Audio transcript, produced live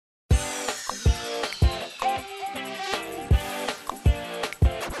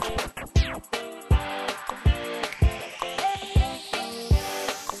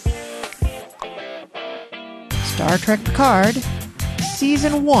Star Trek Picard,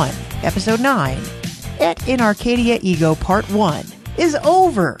 Season 1, Episode 9, Et in Arcadia Ego Part 1 is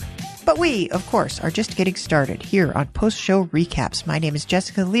over. But we, of course, are just getting started here on Post-Show Recaps. My name is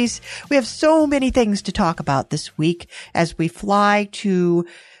Jessica Leese. We have so many things to talk about this week as we fly to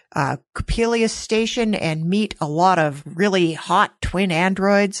Coppelius Station and meet a lot of really hot twin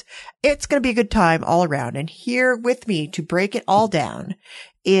androids. It's going to be a good time all around. And here with me to break it all down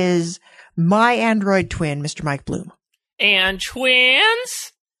is my android twin, Mr. Mike Bloom. And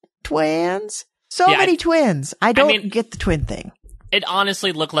twins? Twins? So many twins. I don't get the twin thing. It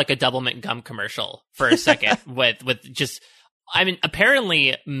honestly looked like a Doublemint gum commercial for a second with just,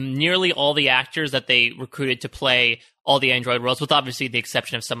 apparently nearly all the actors that they recruited to play all the android roles, with obviously the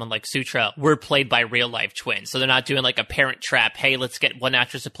exception of someone like Sutra, were played by real life twins. So they're not doing like a Parent Trap, hey, let's get one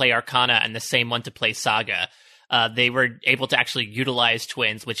actress to play Arcana and the same one to play Saga. They were able to actually utilize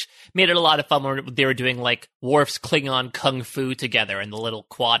twins, which made it a lot of fun when they were doing like Worf's Klingon Kung Fu together in the little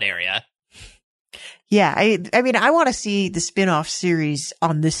quad area. Yeah, I want to see the spin-off series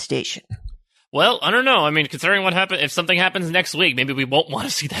on this station. Well, I don't know. Considering what happened, if something happens next week, maybe we won't want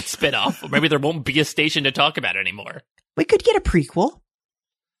to see that spin-off. Or maybe there won't be a station to talk about anymore. We could get a prequel.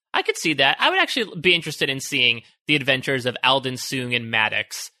 I could see that. I would actually be interested in seeing the adventures of Alden Soong and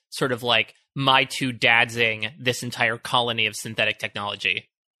Maddox, sort of like my two dadsing this entire colony of synthetic technology.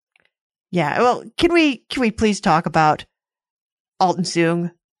 Yeah, well, can we please talk about Alden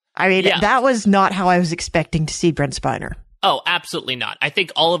Soong? That was not how I was expecting to see Brent Spiner. Oh, absolutely not. I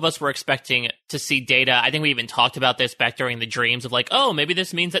think all of us were expecting to see Data. I think we even talked about this back during the dreams of like, oh, maybe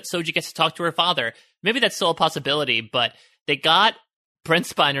this means that Soji gets to talk to her father. Maybe that's still a possibility, but they got Brent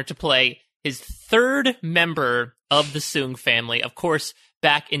Spiner to play his third member of the Soong family. Of course,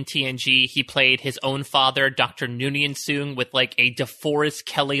 back in TNG, he played his own father, Dr. Noonien Soong, with like a DeForest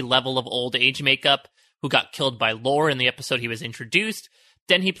Kelley level of old age makeup, who got killed by Lore in the episode he was introduced.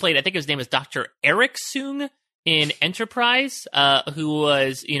 Then he played, I think his name is Dr. Eric Soong in Enterprise, who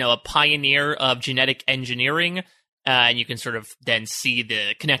was, a pioneer of genetic engineering. And you can sort of then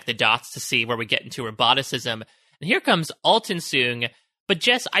connect the dots to see where we get into roboticism. And here comes Alden Soong. But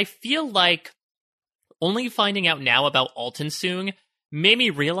Jess, I feel like only finding out now about Alden Soong made me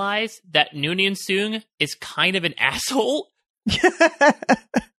realize that Noonien Soong is kind of an asshole.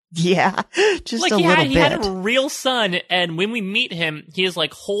 Yeah, just like a little bit. He had a real son, and when we meet him, he is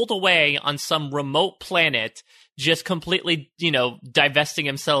like holed away on some remote planet, just completely, divesting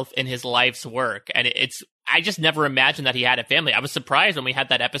himself in his life's work. And I just never imagined that he had a family. I was surprised when we had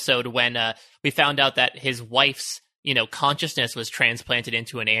that episode when we found out that his wife's, consciousness was transplanted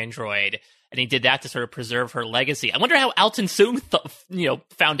into an android, and he did that to sort of preserve her legacy. I wonder how Alden Soong,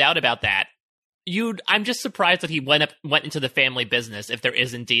 found out about that. I'm just surprised that he went into the family business if there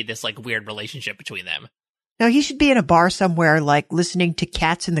is indeed this like weird relationship between them. No, he should be in a bar somewhere, like listening to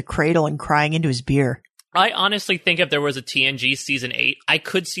Cats in the Cradle and crying into his beer. I honestly think if there was a TNG Season 8, I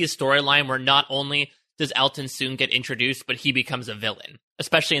could see a storyline where not only does Alden Soong get introduced, but he becomes a villain,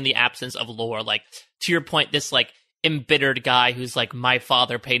 especially in the absence of Lore. Like, to your point, this like embittered guy who's like, my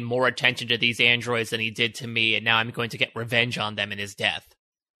father paid more attention to these androids than he did to me, and now I'm going to get revenge on them in his death.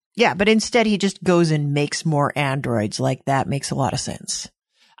 Yeah, but instead he just goes and makes more androids. Like, that makes a lot of sense.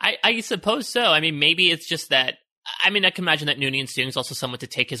 I suppose so. Maybe it's just that, I can imagine that Noonien Soong is also someone to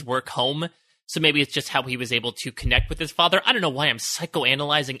take his work home. So maybe it's just how he was able to connect with his father. I don't know why I'm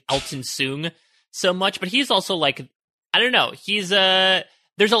psychoanalyzing Alden Soong so much, but he's also like, I don't know. He's, there's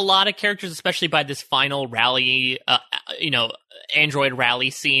a lot of characters, especially by this final rally, android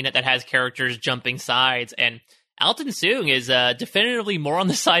rally scene that has characters jumping sides, and Alden Soong is definitively more on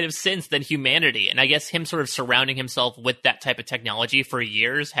the side of synth than humanity, and I guess him sort of surrounding himself with that type of technology for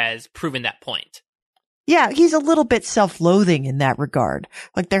years has proven that point. Yeah, he's a little bit self-loathing in that regard.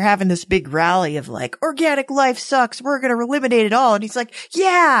 Like, they're having this big rally of like, organic life sucks, we're going to eliminate it all. And he's like,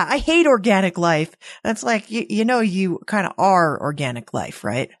 yeah, I hate organic life. And it's like, you kind of are organic life,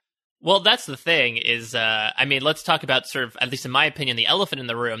 right? Well, that's the thing is, let's talk about sort of, at least in my opinion, the elephant in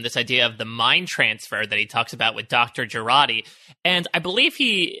the room, this idea of the mind transfer that he talks about with Dr. Jurati. And I believe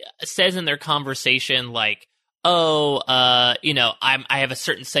he says in their conversation, like, I have a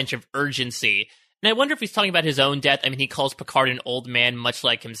certain sense of urgency. And I wonder if he's talking about his own death. He calls Picard an old man, much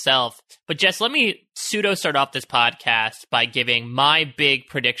like himself. But Jess, let me pseudo start off this podcast by giving my big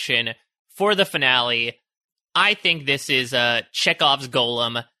prediction for the finale. I think this is Chekhov's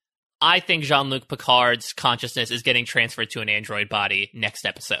golem. I think Jean-Luc Picard's consciousness is getting transferred to an android body next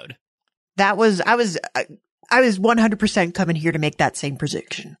episode. I was 100% coming here to make that same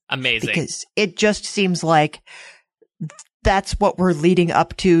prediction. Amazing. Because it just seems like that's what we're leading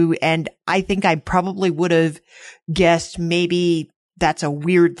up to. And I think I probably would have guessed maybe that's a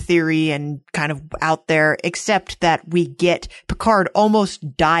weird theory and kind of out there, except that we get Picard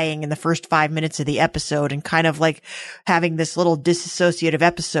almost dying in the first 5 minutes of the episode and kind of like having this little disassociative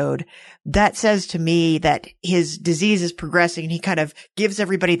episode. That says to me that his disease is progressing, and he kind of gives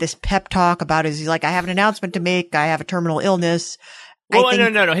everybody this pep talk about he's like, I have an announcement to make. I have a terminal illness. Well,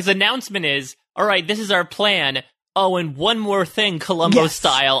 no. His announcement is, all right, this is our plan. Oh, and one more thing, Columbo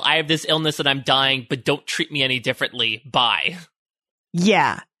style. I have this illness and I'm dying, but don't treat me any differently. Bye.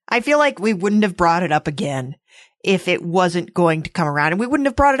 Yeah. I feel like we wouldn't have brought it up again if it wasn't going to come around. And we wouldn't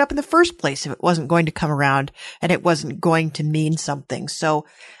have brought it up in the first place if it wasn't going to come around and it wasn't going to mean something. So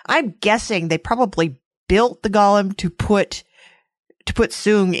I'm guessing they probably built the golem to put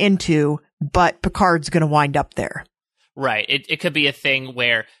Soong into, but Picard's going to wind up there. Right. It could be a thing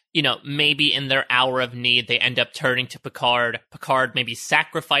where, you know, maybe in their hour of need, they end up turning to Picard. Picard maybe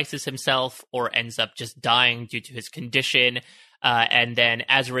sacrifices himself or ends up just dying due to his condition. And then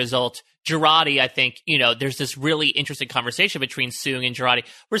as a result, Jurati, I think, you know, there's this really interesting conversation between Soong and Jurati,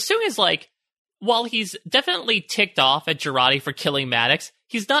 where Soong is like, while he's definitely ticked off at Jurati for killing Maddox,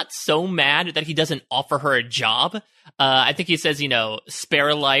 he's not so mad that he doesn't offer her a job. I think he says, you know, spare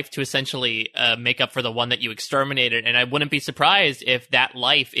a life to essentially make up for the one that you exterminated. And I wouldn't be surprised if that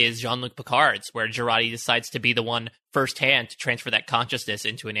life is Jean-Luc Picard's, where Jurati decides to be the one firsthand to transfer that consciousness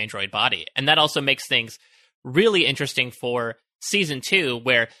into an android body. And that also makes things really interesting for season 2,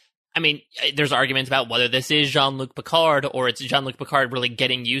 where, I mean, there's arguments about whether this is Jean-Luc Picard or it's Jean-Luc Picard really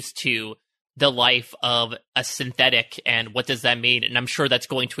getting used to the life of a synthetic, and what does that mean? And I'm sure that's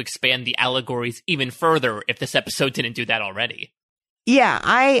going to expand the allegories even further if this episode didn't do that already. Yeah,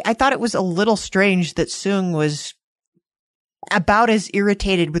 I thought it was a little strange that Soong was about as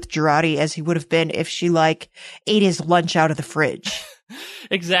irritated with Jurati as he would have been if she, like, ate his lunch out of the fridge.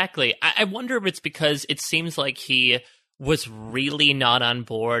 Exactly. I wonder if it's because it seems like he was really not on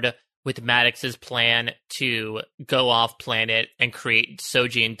board with Maddox's plan to go off planet and create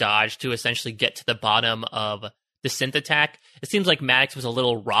Soji and Dahj to essentially get to the bottom of the synth attack. It seems like Maddox was a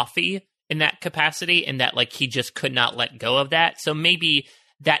little roughy in that capacity, and that like he just could not let go of that. So maybe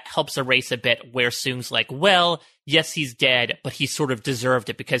that helps erase a bit where Soong's like, well, yes, he's dead, but he sort of deserved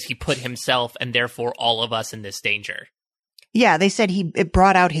it because he put himself and therefore all of us in this danger. Yeah, they said it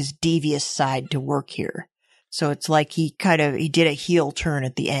brought out his devious side to work here. So it's like he did a heel turn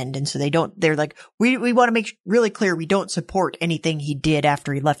at the end. And so they're like, we want to make really clear we don't support anything he did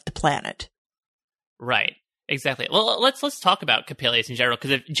after he left the planet. Right. Exactly. Well, let's talk about Coppelius in general,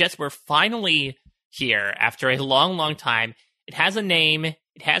 because Jess, we're finally here after a long, long time. It has a name.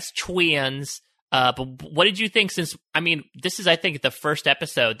 It has twins. But what did you think since, I mean, this is, I think, the first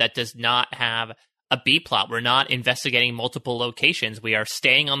episode that does not have a B-plot. We're not investigating multiple locations. We are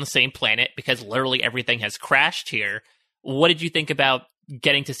staying on the same planet because literally everything has crashed here. What did you think about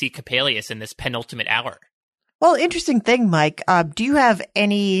getting to see Coppelius in this penultimate hour? Well, interesting thing, Mike. Do you have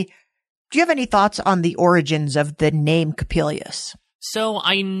any thoughts on the origins of the name Coppelius? So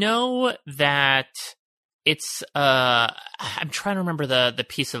I know that it's I'm trying to remember the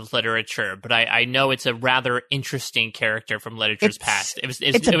piece of literature, but I know it's a rather interesting character from literature's past.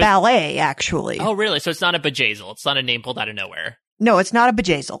 It's a ballet, actually. Oh, really? So it's not a Bjayzl. It's not a name pulled out of nowhere. No, it's not a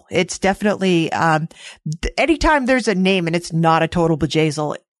Bjayzl. It's definitely anytime there's a name and it's not a total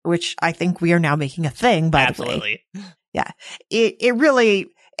Bjayzl, which I think we are now making a thing, by the way. Absolutely. Yeah. It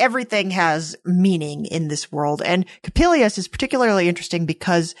really, everything has meaning in this world. And Coppelius is particularly interesting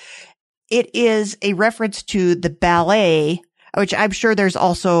because it is a reference to the ballet, which I'm sure there's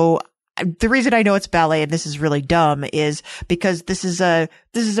also, the reason I know it's ballet, and this is really dumb, is because this is a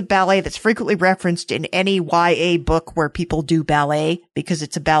ballet that's frequently referenced in any YA book where people do ballet, because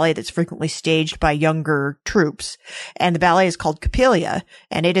it's a ballet that's frequently staged by younger troops. And the ballet is called Coppelia,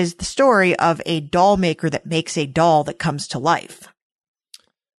 and it is the story of a doll maker that makes a doll that comes to life.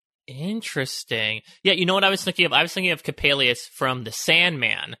 Interesting. Yeah, you know what I was thinking of? I was thinking of Coppelius from The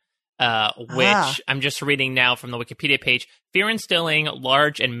Sandman. Which I'm just reading now from the Wikipedia page. Fear-instilling,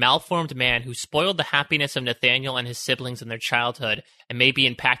 large, and malformed man who spoiled the happiness of Nathaniel and his siblings in their childhood and may be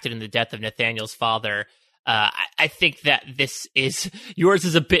impacted in the death of Nathaniel's father. I think that yours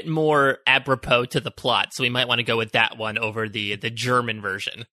is a bit more apropos to the plot, so we might want to go with that one over the German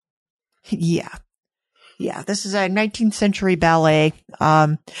version. Yeah. Yeah, this is a 19th century ballet.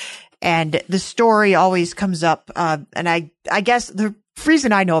 And the story always comes up, and I guess the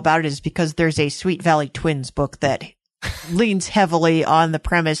reason I know about it is because there's a Sweet Valley Twins book that leans heavily on the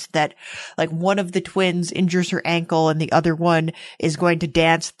premise that like one of the twins injures her ankle and the other one is going to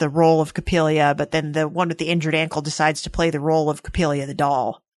dance the role of Coppelia, but then the one with the injured ankle decides to play the role of Coppelia the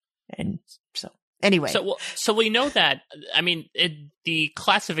doll. And so anyway. So we know that, I mean, the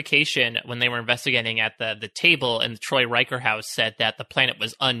classification when they were investigating at the table in the Troy Riker house said that the planet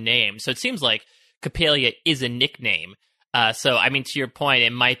was unnamed. So it seems like Coppelia is a nickname. So, I mean, to your point,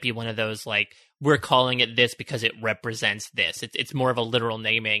 it might be one of those, like, we're calling it this because it represents this. It's more of a literal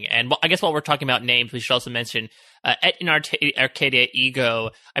naming. And I guess while we're talking about names, we should also mention in Arcadia Ego,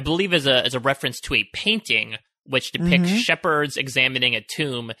 I believe is a reference to a painting which depicts shepherds examining a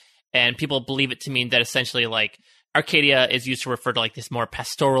tomb. And people believe it to mean that essentially, like, Arcadia is used to refer to, like, this more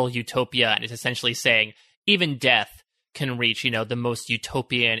pastoral utopia. And it's essentially saying even death can reach, the most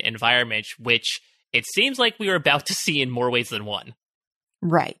utopian environment, which it seems like we are about to see in more ways than one.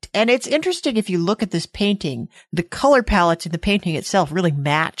 Right. And it's interesting if you look at this painting, the color palettes in the painting itself really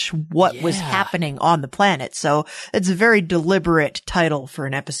match what was happening on the planet. So it's a very deliberate title for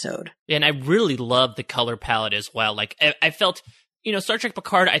an episode. And I really love the color palette as well. Like, I felt, Star Trek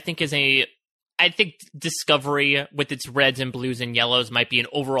Picard, I think Discovery with its reds and blues and yellows might be an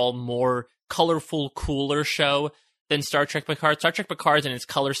overall more colorful, cooler show than Star Trek Picard. Star Trek Picard in its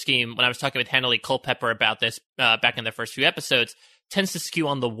color scheme, when I was talking with Hanley Culpepper about this back in the first few episodes, tends to skew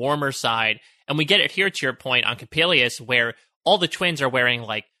on the warmer side. And we get it here to your point on Coppelius, where all the twins are wearing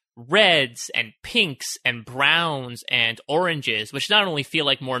like reds and pinks and browns and oranges, which not only feel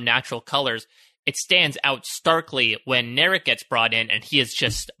like more natural colors, it stands out starkly when Narek gets brought in and he is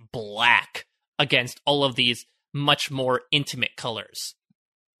just black against all of these much more intimate colors.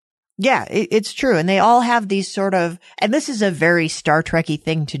 Yeah, it's true. And they all have these sort of, and this is a very Star Trek-y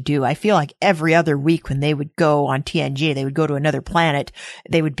thing to do. I feel like every other week when they would go on TNG, they would go to another planet,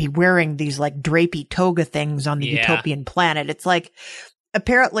 they would be wearing these like drapey toga things on the utopian planet. It's like,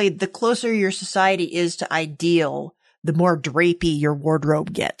 apparently the closer your society is to ideal, the more drapey your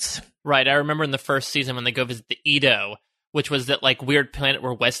wardrobe gets. Right. I remember in the first season when they go visit the Edo, which was that like weird planet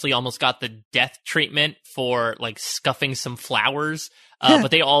where Wesley almost got the death treatment for like scuffing some flowers.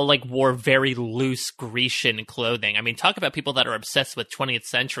 But they all like wore very loose Grecian clothing. I mean, talk about people that are obsessed with 20th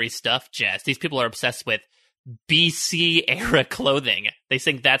century stuff, Jess. These people are obsessed with BC era clothing. They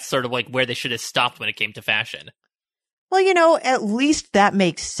think that's sort of like where they should have stopped when it came to fashion. Well, at least that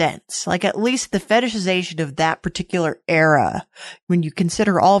makes sense. Like, at least the fetishization of that particular era, when you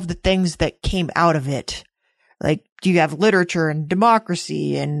consider all of the things that came out of it, like, you have literature and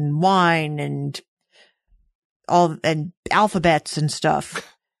democracy and wine and alphabets and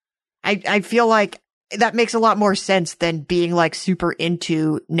stuff. I feel like that makes a lot more sense than being like super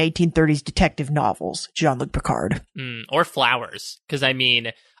into 1830s detective novels, Jean-Luc Picard. Or flowers. Because I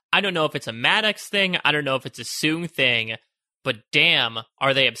mean, I don't know if it's a Maddox thing, I don't know if it's a Soong thing, but damn,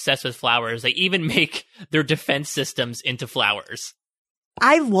 are they obsessed with flowers. They even make their defense systems into flowers.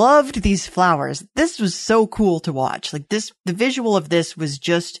 I loved these flowers. This was so cool to watch. Like the visual of this was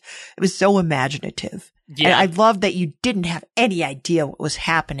it was so imaginative. Yeah. And I loved that you didn't have any idea what was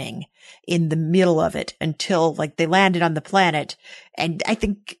happening in the middle of it until like they landed on the planet. And I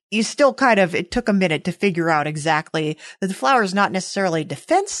think you still it took a minute to figure out exactly that the flower is not necessarily a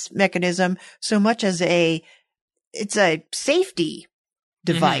defense mechanism so much as it's a safety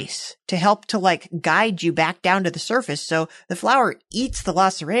device to help to like guide you back down to the surface. So the flower eats the La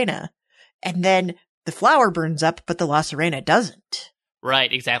Sirena and then the flower burns up, but the La Sirena doesn't.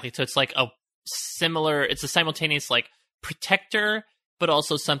 Right, exactly. So it's like it's a simultaneous like protector, but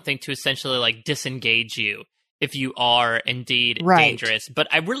also something to essentially like disengage you if you are indeed dangerous. But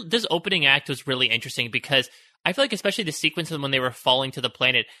this opening act was really interesting because I feel like especially the sequences when they were falling to the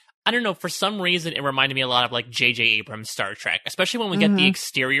planet, I don't know, for some reason it reminded me a lot of like J.J. Abrams' Star Trek, especially when we get the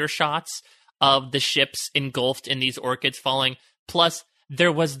exterior shots of the ships engulfed in these orchids falling. Plus,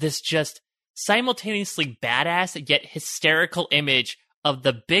 there was this just simultaneously badass yet hysterical image of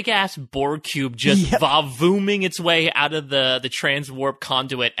the big-ass Borg cube just vavooming its way out of the transwarp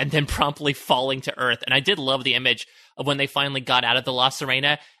conduit and then promptly falling to Earth. And I did love the image of when they finally got out of the La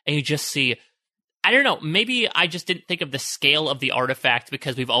Sirena, and you just see, I don't know, maybe I just didn't think of the scale of the artifact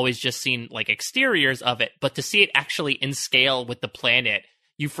because we've always just seen, like, exteriors of it. But to see it actually in scale with the planet,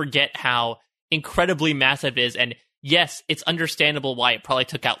 you forget how incredibly massive it is. And yes, it's understandable why it probably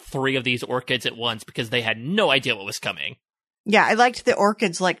took out 3 of these orchids at once because they had no idea what was coming. Yeah, I liked the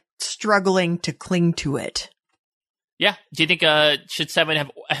orchids, like, struggling to cling to it. Yeah. Do you think, should Seven have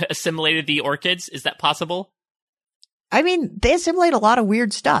assimilated the orchids? Is that possible? I mean, they assimilate a lot of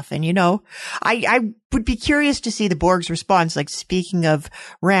weird stuff. And, I would be curious to see the Borg's response. Like, speaking of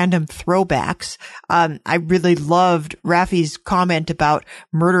random throwbacks, I really loved Raffi's comment about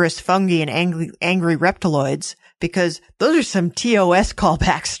murderous fungi and angry reptiloids, because those are some TOS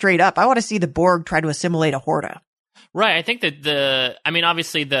callbacks straight up. I want to see the Borg try to assimilate a Horta. Right. I think that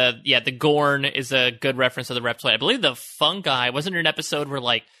obviously the Gorn is a good reference to the reptiloid. I believe the fungi wasn't an episode where,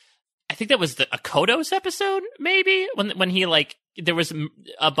 like, I think that was a Kodos episode, maybe, when he, like, there was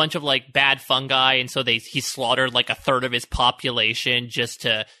a bunch of, like, bad fungi, and so he slaughtered, like, a third of his population just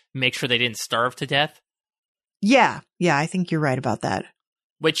to make sure they didn't starve to death. Yeah, I think you're right about that.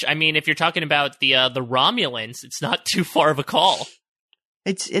 Which, I mean, if you're talking about the Romulans, it's not too far of a call.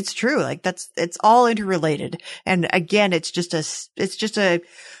 It's true. Like, it's all interrelated. And again, it's just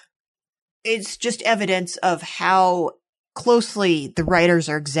evidence of how closely the writers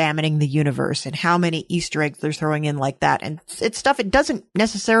are examining the universe and how many Easter eggs they're throwing in like that. And it's stuff, it doesn't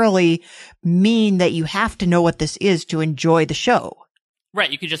necessarily mean that you have to know what this is to enjoy the show. Right.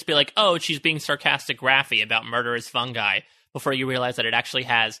 You could just be like, oh, she's being sarcastic Raffi about murderous fungi, before you realize that it actually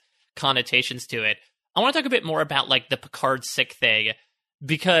has connotations to it. I want to talk a bit more about, like, the Picard sick thing,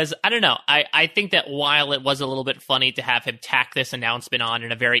 because, I don't know, I think that while it was a little bit funny to have him tack this announcement on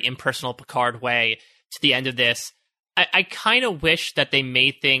in a very impersonal Picard way to the end of this, I kind of wish that they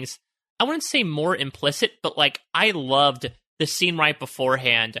made things, I wouldn't say more implicit, but, like, I loved the scene right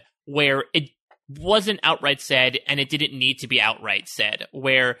beforehand where it wasn't outright said and it didn't need to be outright said,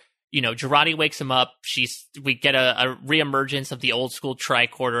 where, Jurati wakes him up, we get a reemergence of the old school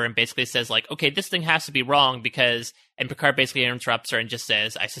tricorder and basically says, like, okay, this thing has to be wrong because, and Picard basically interrupts her and just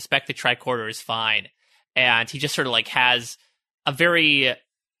says, I suspect the tricorder is fine. And he just sort of, like, has a very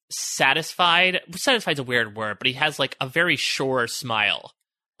satisfied's a weird word, but he has, like, a very sure smile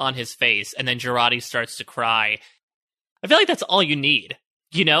on his face, and then Jurati starts to cry. I feel like that's all you need.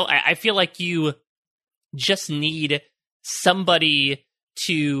 I feel like you just need somebody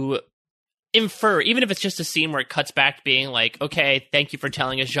to infer, even if it's just a scene where it cuts back to being like, okay, thank you for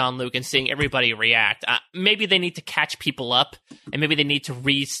telling us, Jean-Luc, and seeing everybody react. Maybe they need to catch people up, and maybe they need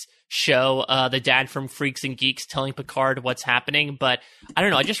to show the dad from Freaks and Geeks telling Picard what's happening, but I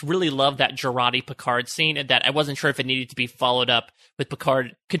don't know, I just really love that Jurati Picard scene, and that I wasn't sure if it needed to be followed up with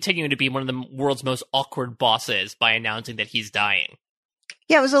Picard continuing to be one of the world's most awkward bosses by announcing that he's dying.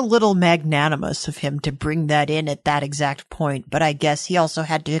 Yeah, it was a little magnanimous of him to bring that in at that exact point, but I guess he also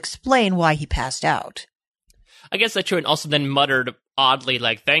had to explain why he passed out. I guess that's true, and also then muttered oddly,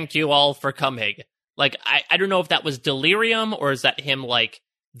 like, thank you all for coming. Like, I don't know if that was delirium, or is that him, like,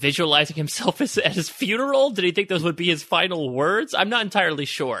 visualizing himself at his funeral? Did he think those would be his final words? I'm not entirely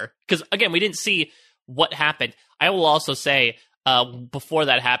sure. Because, again, we didn't see what happened. I will also say, before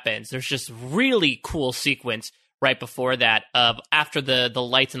that happens, there's just really cool sequence right before that of after the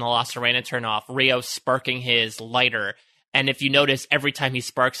lights in the La Sirena turn off, Rio sparking his lighter. And if you notice, every time he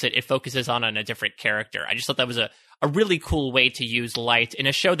sparks it, it focuses on a different character. I just thought that was a really cool way to use light in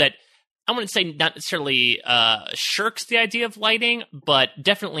a show that I wouldn't say not necessarily shirks the idea of lighting, but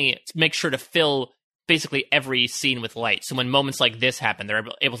definitely make sure to fill basically every scene with light. So when moments like this happen, they're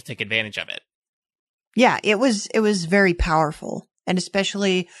able to take advantage of it. Yeah, it was very powerful. And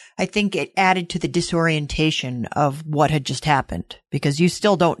especially, I think it added to the disorientation of what had just happened, because you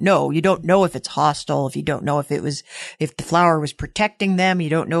still don't know. You don't know if it's hostile, if you don't know if the flower was protecting them.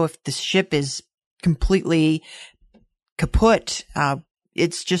 You don't know if the ship is completely kaput.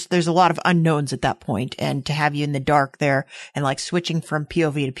 It's just, there's a lot of unknowns at that point, and to have you in the dark there and, like, switching from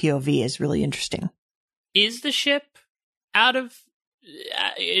POV to POV is really interesting. Is the ship out of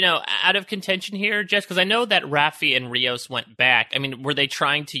contention here, Jess? Because I know that Raffi and Rios went back. I mean, were they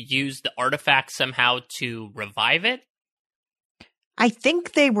trying to use the artifact somehow to revive it? I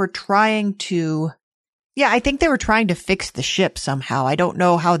think they were trying to fix the ship somehow. I don't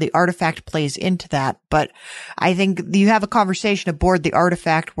know how the artifact plays into that, but I think you have a conversation aboard the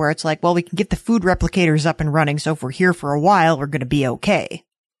artifact where it's like, well, we can get the food replicators up and running, so if we're here for a while, we're going to be okay.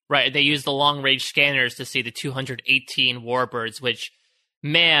 Right, they use the long-range scanners to see the 218 warbirds, which,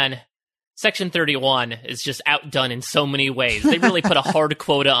 man, Section 31 is just outdone in so many ways. They really put a hard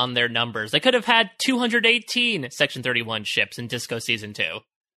quota on their numbers. They could have had 218 Section 31 ships in Disco Season 2.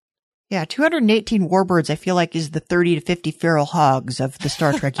 Yeah, 218 warbirds, I feel like, is the 30 to 50 feral hogs of the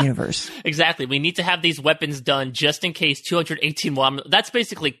Star Trek universe. Exactly. We need to have these weapons done just in case 218 That's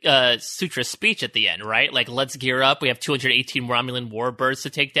basically Sutra's speech at the end, right? Like, let's gear up. We have 218 Romulan warbirds to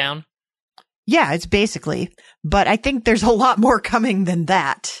take down. Yeah, it's basically. But I think there's a lot more coming than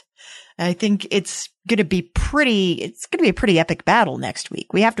that. I think it's going to be a pretty epic battle next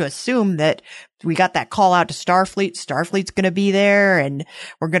week. We have to assume that we got that call out to Starfleet. Starfleet's going to be there, and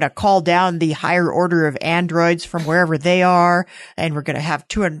we're going to call down the higher order of androids from wherever they are, and we're going to have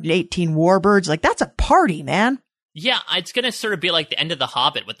 218 warbirds. Like, that's a party, man. Yeah, it's going to sort of be like the end of The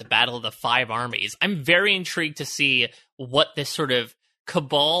Hobbit with the Battle of the Five Armies. I'm very intrigued to see what this sort of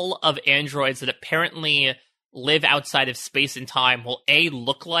cabal of androids that apparently live outside of space and time will A,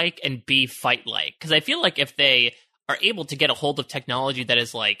 look like, and B, fight like. Because I feel like if they are able to get a hold of technology that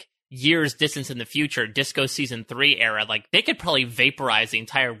is like years distance in the future, Disco Season 3 era, like they could probably vaporize the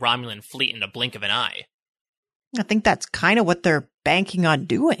entire Romulan fleet in a blink of an eye. I think that's kind of what they're banking on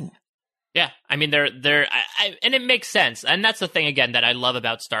doing. Yeah, I mean, and it makes sense. And that's the thing, again, that I love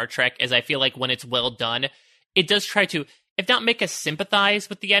about Star Trek, is I feel like when it's well done, it does try to, if not make us sympathize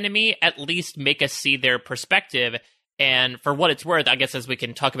with the enemy, at least make us see their perspective. And for what it's worth, I guess as we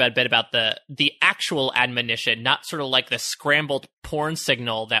can talk about a bit about the actual admonition, not sort of like the scrambled porn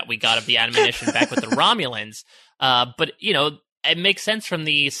signal that we got of the admonition back with the Romulans. But, you know, it makes sense from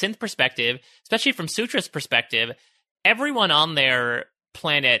the synth perspective, especially from Sutra's perspective. Everyone on their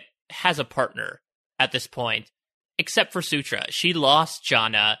planet has a partner at this point, except for Sutra. She lost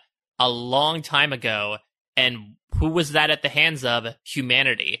Jana a long time ago, and who was that at the hands of?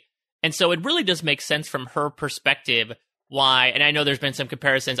 Humanity. And so it really does make sense from her perspective why, and I know there's been some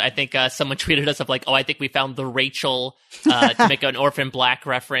comparisons. I think someone tweeted us of like, oh, I think we found the Rachel to make an Orphan Black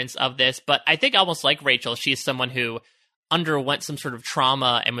reference of this. But I think almost like Rachel, she's someone who underwent some sort of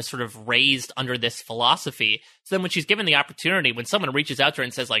trauma and was sort of raised under this philosophy. So then when she's given the opportunity, when someone reaches out to her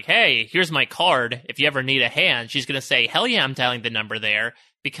and says like, hey, here's my card, if you ever need a hand, she's going to say, hell yeah, I'm dialing the number there,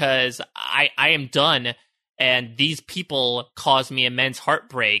 because I am done, and these people caused me immense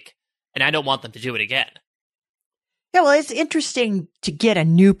heartbreak, and I don't want them to do it again. Yeah, well, it's interesting to get a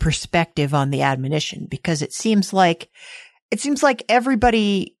new perspective on the admonition, because it seems like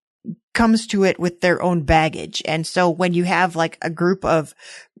everybody comes to it with their own baggage. And so when you have like a group of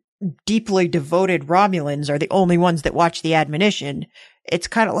deeply devoted Romulans are the only ones that watch the admonition, it's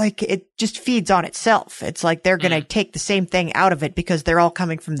kind of like it just feeds on itself. It's like they're going to take the same thing out of it because they're all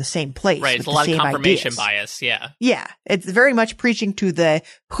coming from the same place. Right. It's a lot of confirmation bias. Yeah. Yeah. It's very much preaching to the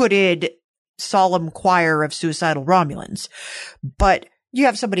hooded, solemn choir of suicidal Romulans. But you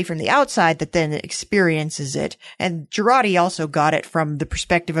have somebody from the outside that then experiences it. And Jurati also got it from the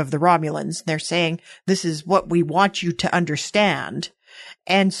perspective of the Romulans. They're saying, this is what we want you to understand.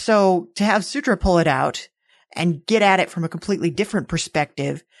 And so to have Sutra pull it out and get at it from a completely different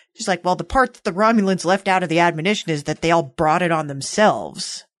perspective, she's like, well, the part that the Romulans left out of the admonition is that they all brought it on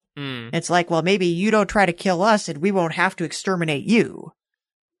themselves. It's like, well, maybe you don't try to kill us and we won't have to exterminate you.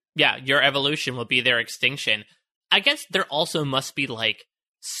 Yeah, your evolution will be their extinction. I guess there also must be like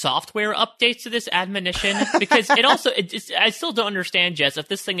software updates to this admonition, because I still don't understand, Jess, if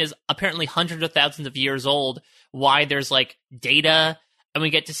this thing is apparently hundreds of thousands of years old, why there's like data and we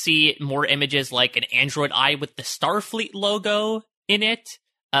get to see more images like an Android eye with the Starfleet logo in it.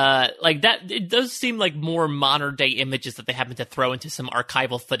 Like that, it does seem like more modern day images that they happen to throw into some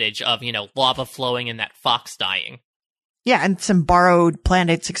archival footage of, you know, lava flowing and that fox dying. Yeah, and some borrowed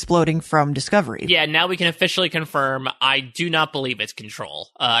planets exploding from Discovery. Yeah, now we can officially confirm, I do not believe it's Control.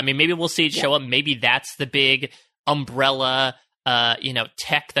 I mean, maybe we'll see it show up. Maybe that's the big umbrella,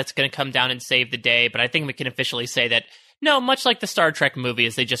 tech that's going to come down and save the day. But I think we can officially say that, no, much like the Star Trek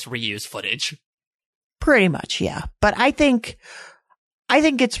movies, they just reuse footage. Pretty much, yeah. But I think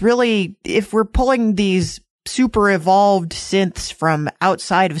it's really, if we're pulling these super evolved synths from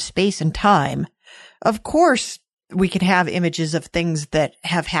outside of space and time, of course, we can have images of things that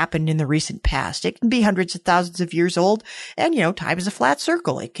have happened in the recent past. It can be hundreds of thousands of years old. And, time is a flat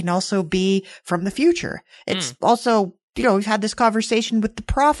circle. It can also be from the future. It's also, we've had this conversation with the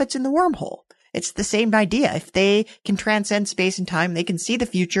prophets in the wormhole. It's the same idea. If they can transcend space and time, they can see the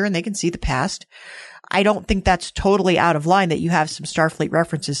future and they can see the past. I don't think that's totally out of line that you have some Starfleet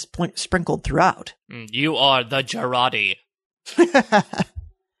references sprinkled throughout. You are the Jurati.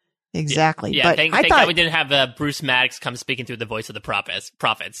 Exactly. Yeah, but thank God we didn't have Bruce Maddox come speaking through the voice of the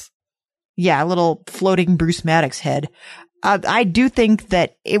prophets. Yeah, a little floating Bruce Maddox head. I do think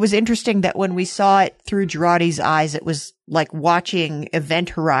that it was interesting that when we saw it through Jurati's eyes, it was like watching Event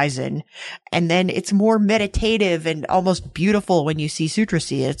Horizon, and then it's more meditative and almost beautiful when you see Sutra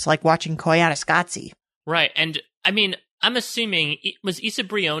see it. It's like watching Koyaanisqatsi. Right, and I mean, I'm assuming, was Issa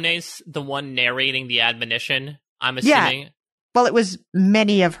Briones the one narrating the admonition? I'm assuming. Yeah. Well, it was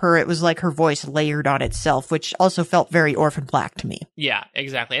many of her. It was like her voice layered on itself, which also felt very Orphan Black to me. Yeah,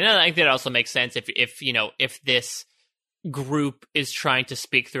 exactly. And I think that also makes sense if this group is trying to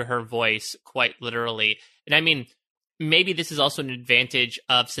speak through her voice, quite literally. And I mean, maybe this is also an advantage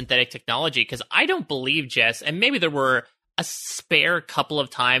of synthetic technology, because I don't believe, Jess, and maybe there were a spare couple of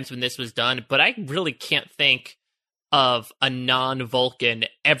times when this was done, but I really can't think of a non-Vulcan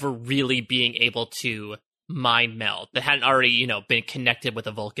ever really being able to mind meld that hadn't already, been connected with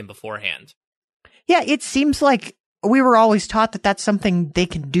a Vulcan beforehand. Yeah, it seems like we were always taught that that's something they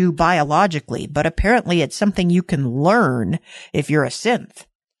can do biologically, but apparently it's something you can learn if you're a synth.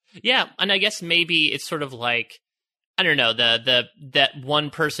 Yeah, and I guess maybe it's sort of like, I don't know, that one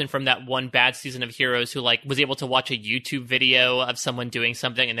person from that one bad season of Heroes who was able to watch a YouTube video of someone doing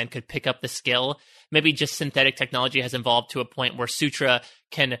something and then could pick up the skill. Maybe just synthetic technology has evolved to a point where Sutra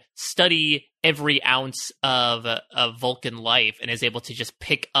can study every ounce of Vulcan life and is able to just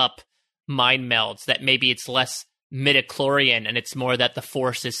pick up mind melds, that maybe it's less midichlorian and it's more that the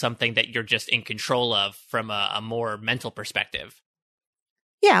Force is something that you're just in control of from a more mental perspective.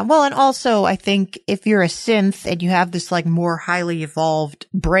 Yeah, well, and also I think if you're a synth and you have this more highly evolved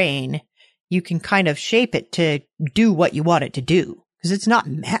brain, you can kind of shape it to do what you want it to do. Because it's not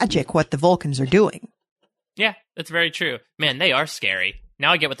magic what the Vulcans are doing. Yeah, that's very true. Man, they are scary.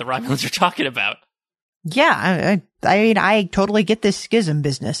 Now I get what the Romulans are talking about. Yeah, I mean, I totally get this schism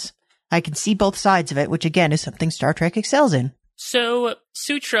business. I can see both sides of it, which again is something Star Trek excels in. So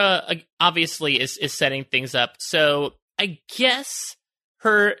Sutra obviously is setting things up. So I guess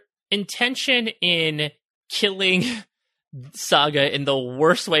her intention in killing Saga in the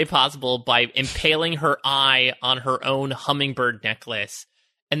worst way possible by impaling her eye on her own hummingbird necklace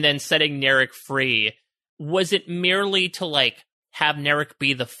and then setting Narek free, was it merely to have Narek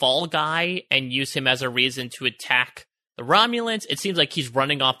be the fall guy and use him as a reason to attack the Romulans? It seems like he's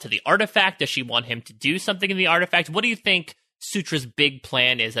running off to the artifact. Does she want him to do something in the artifact? What do you think Sutra's big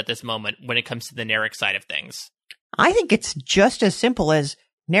plan is at this moment when it comes to the Narek side of things? I think it's just as simple as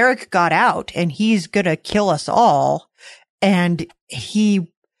Narek got out and he's gonna kill us all. And he's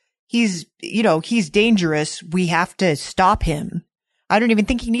dangerous. We have to stop him. I don't even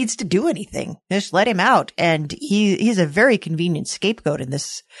think he needs to do anything. Just let him out. And he's a very convenient scapegoat in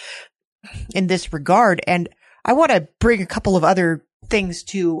this regard. And I want to bring a couple of other things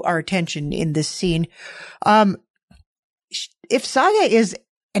to our attention in this scene. If Saga is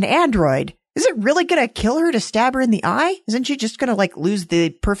an android, is it really going to kill her to stab her in the eye? Isn't she just going to lose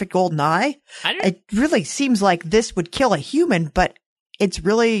the perfect golden eye? It really seems like this would kill a human, but it's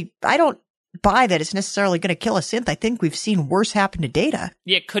really, I don't buy that it's necessarily going to kill a synth. I think we've seen worse happen to Data.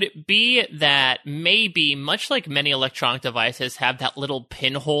 Yeah, could it be that maybe, much like many electronic devices have that little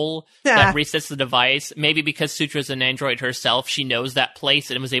pinhole that resets the device, maybe because Sutra's an android herself, she knows that place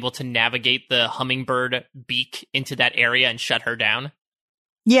and was able to navigate the hummingbird beak into that area and shut her down?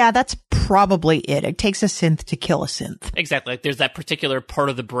 Yeah, that's probably it. It takes a synth to kill a synth. Exactly. There's that particular part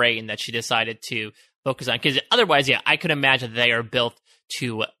of the brain that she decided to focus on. Because otherwise, yeah, I could imagine they are built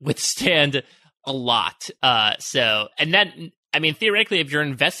to withstand a lot. And then, I mean, theoretically, if you're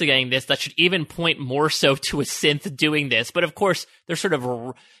investigating this, that should even point more so to a synth doing this. But of course, they're sort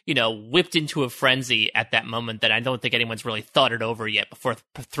of, whipped into a frenzy at that moment that I don't think anyone's really thought it over yet before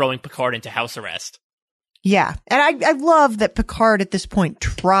throwing Picard into house arrest. Yeah. And I love that Picard at this point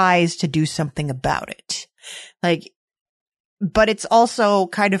tries to do something about it. But it's also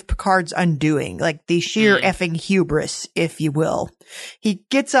kind of Picard's undoing, the sheer effing hubris, if you will. He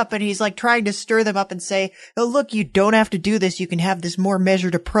gets up and he's trying to stir them up and say, oh, look, you don't have to do this. You can have this more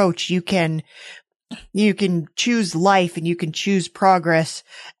measured approach. You can choose life and you can choose progress.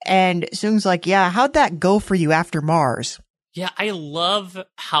 And Soong's like, yeah, how'd that go for you after Mars? Yeah, I love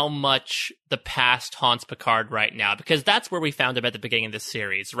how much the past haunts Picard right now, because that's where we found him at the beginning of this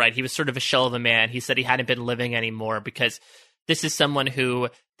series, right? He was sort of a shell of a man. He said he hadn't been living anymore because this is someone who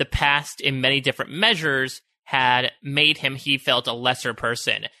the past, in many different measures, had made him, he felt, a lesser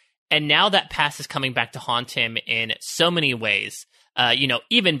person. And now that past is coming back to haunt him in so many ways.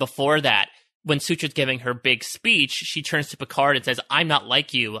 Even before that, when Sutra's giving her big speech, she turns to Picard and says, I'm not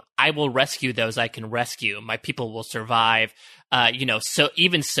like you. I will rescue those I can rescue. My people will survive. So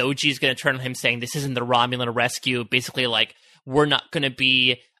even Soji's going to turn on him saying, this isn't the Romulan rescue. Basically, we're not going to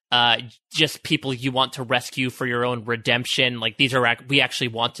be just people you want to rescue for your own redemption. We actually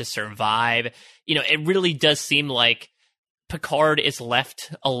want to survive. It really does seem like Picard is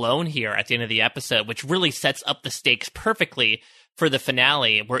left alone here at the end of the episode, which really sets up the stakes perfectly for the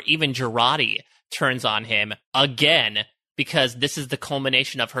finale, where even Jurati turns on him again, because this is the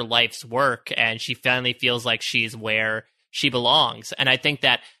culmination of her life's work, and she finally feels like she's where she belongs. And I think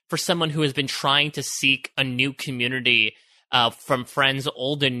that for someone who has been trying to seek a new community from friends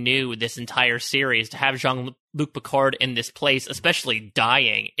old and new this entire series. To have Jean-Luc Picard in this place, especially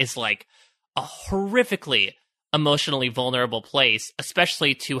dying, is like a horrifically emotionally vulnerable place,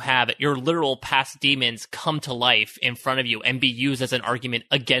 especially to have your literal past demons come to life in front of you and be used as an argument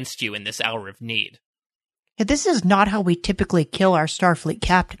against you in this hour of need. This is not how we typically kill our Starfleet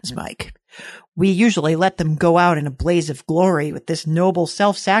captains, Mike. We usually let them go out in a blaze of glory with this noble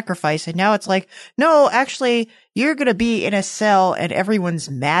self-sacrifice, and now it's like, no, actually, you're going to be in a cell and everyone's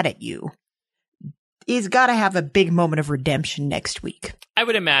mad at you. He's got to have a big moment of redemption next week. I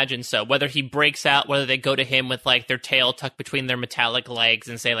would imagine so. Whether he breaks out, whether they go to him with like their tail tucked between their metallic legs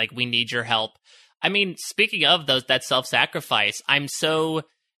and say like, we need your help. I mean, speaking of that self-sacrifice, I'm so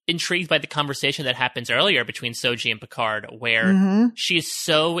intrigued by the conversation that happens earlier between Soji and Picard, where she is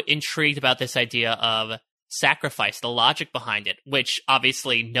so intrigued about this idea of sacrifice, the logic behind it, which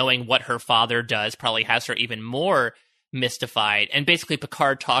obviously knowing what her father does probably has her even more mystified. And basically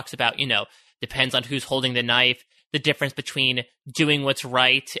Picard talks about, depends on who's holding the knife, the difference between doing what's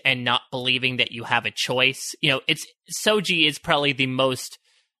right and not believing that you have a choice. Soji is probably the most,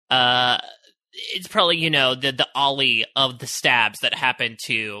 it's probably, the Ollie of the stabs that happen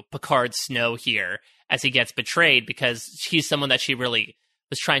to Picard Snow here as he gets betrayed, because she's someone that she really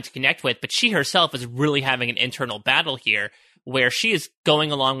was trying to connect with, but she herself is really having an internal battle here where she is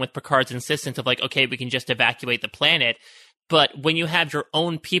going along with Picard's insistence of like, okay, we can just evacuate the planet. But when you have your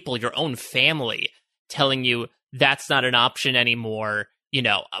own people, your own family telling you that's not an option anymore,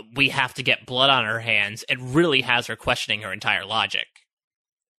 we have to get blood on our hands, it really has her questioning her entire logic.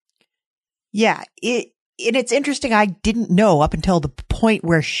 Yeah, it's interesting. I didn't know up until the point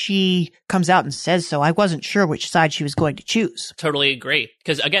where she comes out and says so. I wasn't sure which side she was going to choose. Totally agree.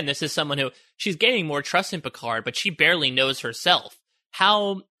 Because again, this is someone who, she's gaining more trust in Picard, but she barely knows herself.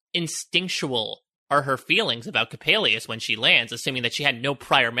 How instinctual are her feelings about Coppelius when she lands, assuming that she had no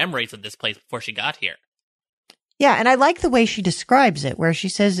prior memories of this place before she got here? Yeah, and I like the way she describes it, where she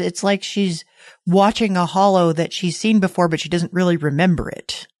says it's like she's watching a holo that she's seen before, but she doesn't really remember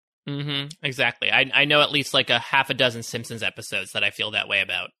it. Exactly. I know at least like a half a dozen Simpsons episodes that I feel that way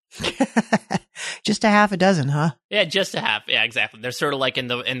about. Just a half a dozen, huh? Yeah, just a half. Yeah, exactly. They're sort of like in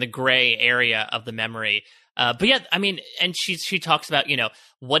the gray area of the memory. But yeah, I mean, and she talks about,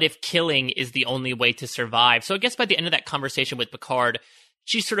 what if killing is the only way to survive? So I guess by the end of that conversation with Picard,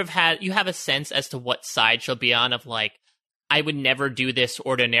 she sort of you have a sense as to what side she'll be on of like, I would never do this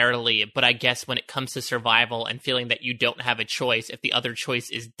ordinarily, but I guess when it comes to survival and feeling that you don't have a choice, if the other choice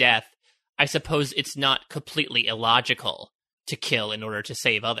is death, I suppose it's not completely illogical to kill in order to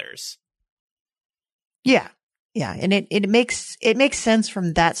save others. Yeah. Yeah. And it makes sense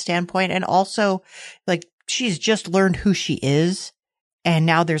from that standpoint. And also, like, she's just learned who she is, and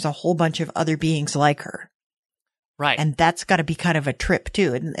now there's a whole bunch of other beings like her. Right. And that's got to be kind of a trip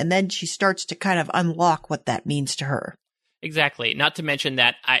too. And then she starts to kind of unlock what that means to her. Exactly. Not to mention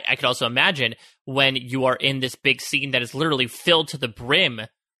that I could also imagine when you are in this big scene that is literally filled to the brim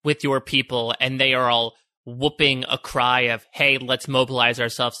with your people and they are all whooping a cry of, hey, let's mobilize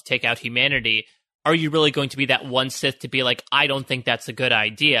ourselves to take out humanity. Are you really going to be that one Sith to be like, I don't think that's a good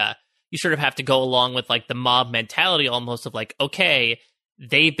idea? You sort of have to go along with like the mob mentality almost of like, okay,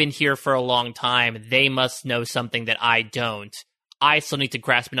 they've been here for a long time. They must know something that I don't. I still need to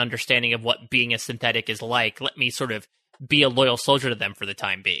grasp an understanding of what being a synthetic is like. Let me sort of be a loyal soldier to them for the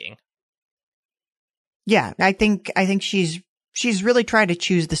time being. Yeah, I think she's really trying to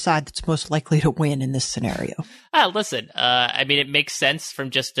choose the side that's most likely to win in this scenario. Listen, I mean, it makes sense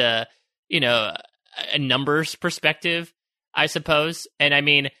from just a numbers perspective, I suppose. And I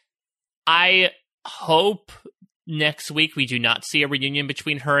mean, I hope next week we do not see a reunion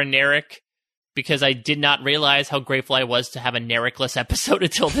between her and Narek, because I did not realize how grateful I was to have a Narek-less episode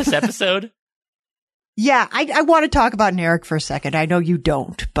until this episode. Yeah, I want to talk about Narek for a second. I know you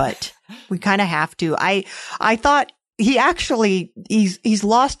don't, but we kind of have to. I thought he actually, he's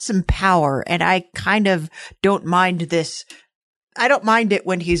lost some power, and I kind of don't mind this. I don't mind it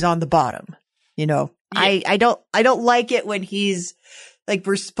when he's on the bottom, Yeah. I don't like it when he's like,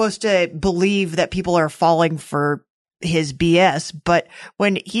 we're supposed to believe that people are falling for his BS, but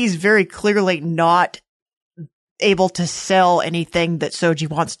when he's very clearly not able to sell anything that Soji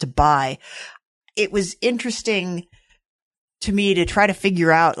wants to buy, it was interesting to me to try to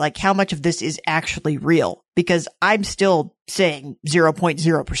figure out like how much of this is actually real, because I'm still saying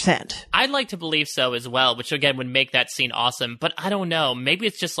 0.0%. I'd like to believe so as well, which again would make that scene awesome, but I don't know. Maybe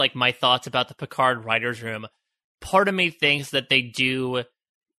it's just like my thoughts about the Picard writer's room. Part of me thinks that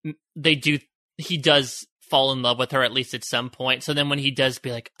he does fall in love with her at least at some point. So then when he does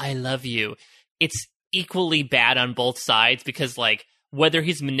be like, I love you, it's equally bad on both sides because, like, whether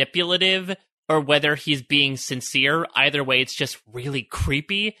he's manipulative or whether he's being sincere, either way, it's just really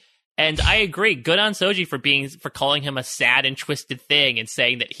creepy. And I agree. Good on Soji for calling him a sad and twisted thing and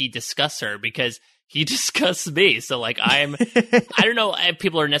saying that he disgusts her, because he disgusts me. So, like, I don't know if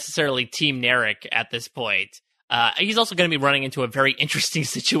people are necessarily Team Narek at this point. He's also going to be running into a very interesting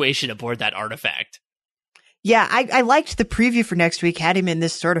situation aboard that artifact. Yeah, I liked the preview for next week, had him in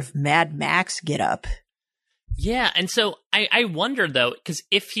this sort of Mad Max getup. Yeah, and so I wonder, though, because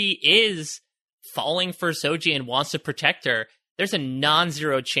if he is falling for Soji and wants to protect her, there's a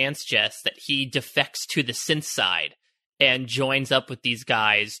non-zero chance, Jess, that he defects to the synth side and joins up with these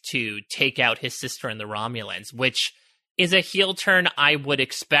guys to take out his sister and the Romulans, which is a heel turn I would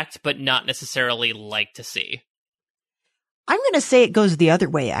expect, but not necessarily like to see. I'm going to say it goes the other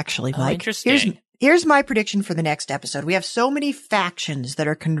way, actually, Mike. Interesting. Here's my prediction for the next episode. We have so many factions that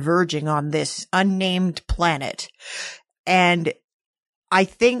are converging on this unnamed planet. And I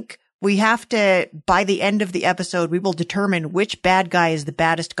think we have to, by the end of the episode, we will determine which bad guy is the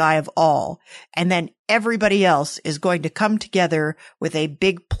baddest guy of all. And then everybody else is going to come together with a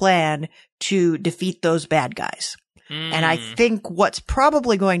big plan to defeat those bad guys. And I think what's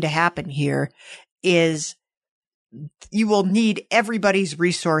probably going to happen here is you will need everybody's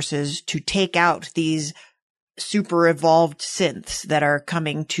resources to take out these super evolved synths that are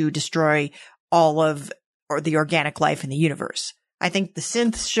coming to destroy all of the organic life in the universe. I think the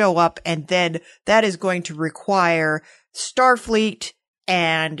synths show up, and then that is going to require Starfleet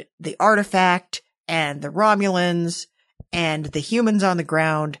and the artifact and the Romulans and the humans on the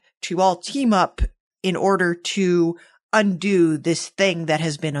ground to all team up in order to undo this thing that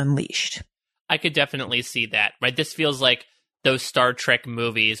has been unleashed. I could definitely see that, right? This feels like those Star Trek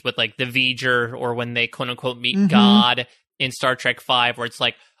movies with, like, the V'ger, or when they quote unquote meet God in Star Trek V, where it's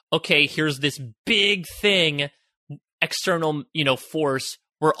like, okay, here's this big thing, external, force.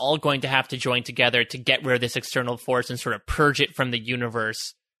 We're all going to have to join together to get rid of this external force and sort of purge it from the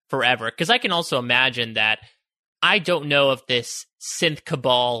universe forever. Because I can also imagine that I don't know if this synth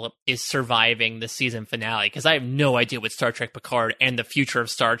cabal is surviving the season finale, because I have no idea what Star Trek Picard and the future of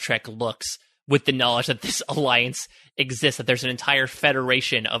Star Trek looks with the knowledge that this alliance exists, that there's an entire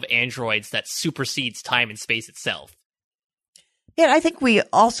federation of androids that supersedes time and space itself. Yeah, I think we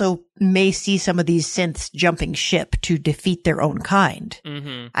also may see some of these synths jumping ship to defeat their own kind.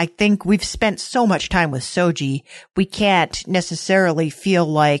 I think we've spent so much time with Soji, we can't necessarily feel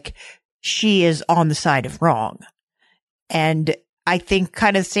like she is on the side of wrong. And I think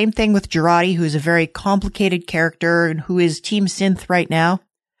kind of the same thing with Jurati, who is a very complicated character and who is Team Synth right now.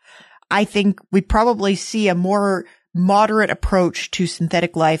 I think we probably see a more moderate approach to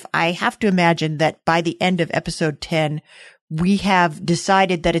synthetic life. I have to imagine that by the end of episode 10, we have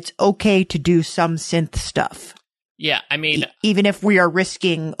decided that it's okay to do some synth stuff. Yeah, I mean, even if we are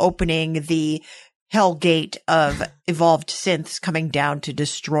risking opening the hellgate of evolved synths coming down to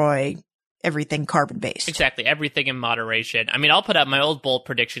destroy everything carbon-based. Exactly, everything in moderation. I mean, I'll put out my old bold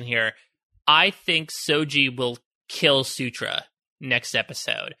prediction here. I think Soji will kill Sutra next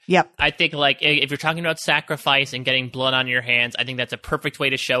episode. Yep. I think, like, if you're talking about sacrifice and getting blood on your hands, I think that's a perfect way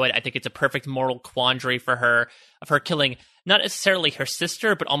to show it. I think it's a perfect moral quandary for her, of her killing not necessarily her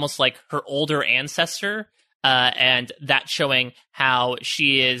sister, but almost like her older ancestor, and that showing how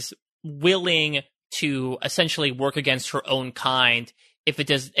she is willing to essentially work against her own kind if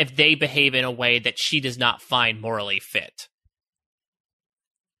they behave in a way that she does not find morally fit.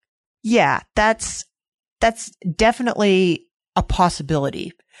 Yeah, that's definitely a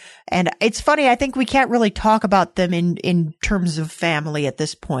possibility. And it's funny, I think we can't really talk about them in terms of family at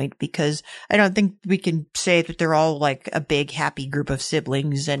this point, because I don't think we can say that they're all like a big happy group of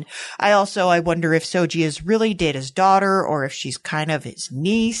siblings. And I wonder if Soji is really Data's daughter or if she's kind of his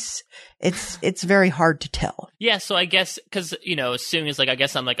niece. It's very hard to tell. Yeah, so I guess, because, Soong is like, I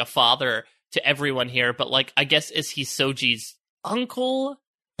guess I'm like a father to everyone here, but, like, I guess, is he Soji's uncle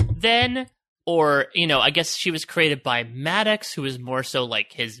then? Or, I guess she was created by Maddox, who is more so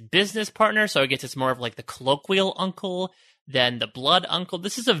like his business partner. So I guess it's more of like the colloquial uncle than the blood uncle.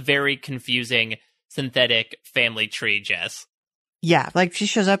 This is a very confusing synthetic family tree, Jess. Yeah, like she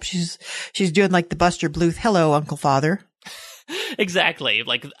shows up, she's doing like the Buster Bluth, hello, Uncle Father. Exactly.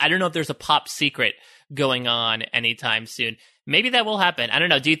 Like, I don't know if there's a pop secret going on anytime soon. Maybe that will happen. I don't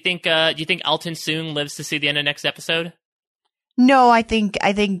know. Do you think Alton Soong lives to see the end of next episode? No, I think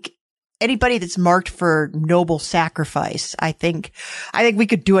anybody that's marked for noble sacrifice, I think we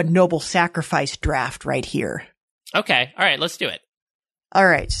could do a noble sacrifice draft right here. Okay. All right. Let's do it. All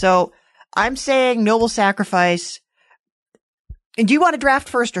right. So I'm saying noble sacrifice. And do you want to draft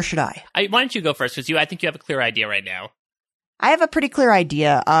first or should I? Why don't you go first? Because I think you have a clear idea right now. I have a pretty clear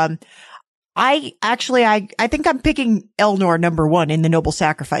idea. I think I'm picking Elnor number 1 in the Noble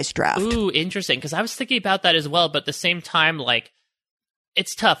Sacrifice draft. Ooh, interesting. Because I was thinking about that as well, but at the same time, like,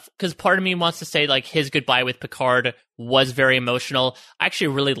 it's tough because part of me wants to say like his goodbye with Picard was very emotional. I actually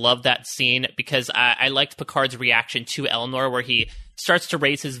really love that scene because I liked Picard's reaction to Elnor where he starts to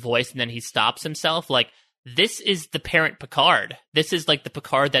raise his voice and then he stops himself. Like, this is the parent Picard. This is like the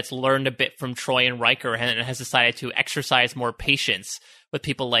Picard that's learned a bit from Troy and Riker and has decided to exercise more patience with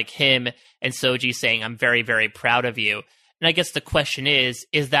people like him and Soji saying, I'm very, very proud of you. And I guess the question is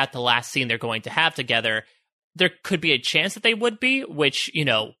that the last scene they're going to have together? There could be a chance that they would be, which,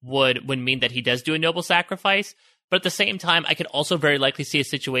 would mean that he does do a noble sacrifice. But at the same time, I could also very likely see a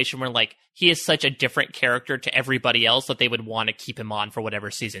situation where, like, he is such a different character to everybody else that they would want to keep him on for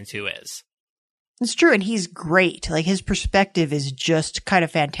whatever season 2 is. It's true, and he's great. Like, his perspective is just kind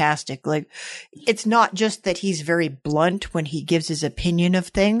of fantastic. Like, it's not just that he's very blunt when he gives his opinion of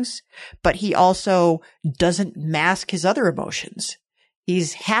things, but he also doesn't mask his other emotions.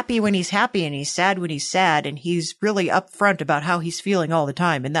 He's happy when he's happy and he's sad when he's sad, and he's really upfront about how he's feeling all the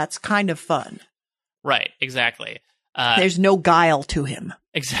time, and that's kind of fun. Right, exactly. There's no guile to him.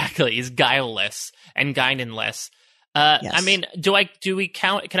 Exactly, he's guileless and guidonless. Yes. I mean, do we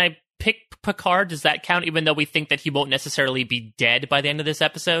count? Can I pick Picard? Does that count? Even though we think that he won't necessarily be dead by the end of this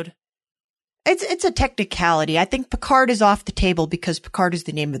episode. It's a technicality. I think Picard is off the table because Picard is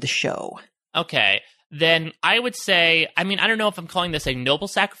the name of the show. Okay. Then I would say, I mean, I don't know if I'm calling this a noble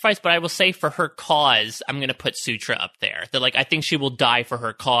sacrifice, but I will say for her cause, I'm going to put Sutra up there. That, like, I think she will die for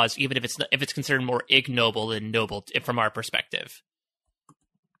her cause, even if it's considered more ignoble than noble from our perspective.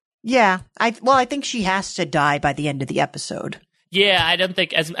 Yeah, I think she has to die by the end of the episode. Yeah, I don't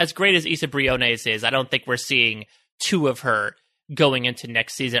think, as great as Issa Briones is, I don't think we're seeing 2 of her going into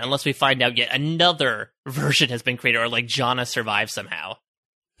next season, unless we find out yet another version has been created, or like Jana survives somehow.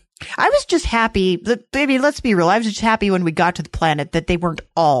 I was just happy, baby, let's be real, I was just happy when we got to the planet that they weren't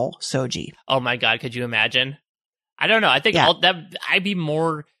all Soji. Oh my god, could you imagine? I don't know, I think I'd be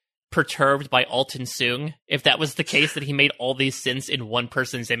more perturbed by Alton Soong if that was the case, that he made all these synths in one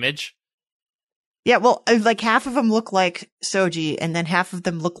person's image. Yeah, well, like half of them look like Soji, and then half of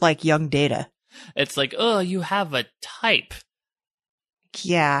them look like young Data. It's like, oh, you have a type.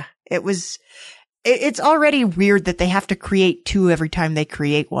 Yeah, it's already weird that they have to create 2 every time they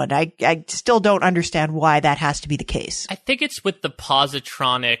create one. I still don't understand why that has to be the case. I think it's with the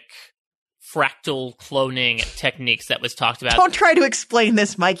positronic fractal cloning techniques that was talked about. Don't try to explain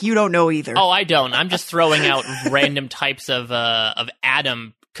this, Mike. You don't know either. Oh, I don't. I'm just throwing out random types of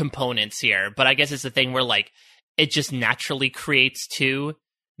atom components here. But I guess it's the thing where, like, it just naturally creates 2,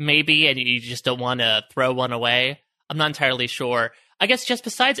 maybe, and you just don't want to throw one away. I'm not entirely sure. I guess just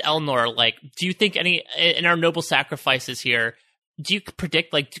besides Elnor, like, do you think in our noble sacrifices here, do you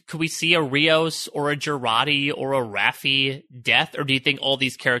predict, like, could we see a Rios or a Jurati or a Raffi death, or do you think all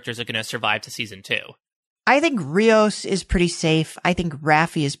these characters are going to survive to season 2? I think Rios is pretty safe. I think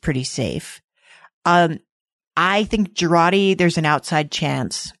Raffi is pretty safe. I think Jurati, there's an outside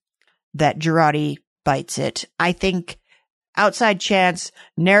chance that Jurati bites it. I think outside chance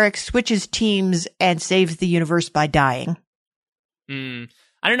Narek switches teams and saves the universe by dying.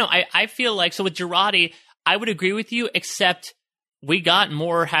 I don't know. I feel like, so with Jurati, I would agree with you, except we got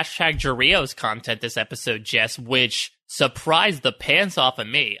more #Jurios content this episode, Jess, which surprised the pants off of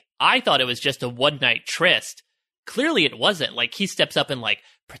me. I thought it was just a one-night tryst. Clearly it wasn't. Like, he steps up and, like,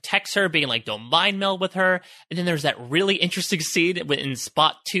 protects her, being like, don't mind meld with her. And then there's that really interesting scene in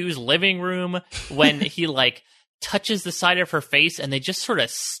Spot 2's living room when he, like, touches the side of her face and they just sort of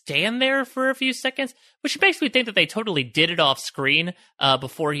stand there for a few seconds, which makes me think that they totally did it off screen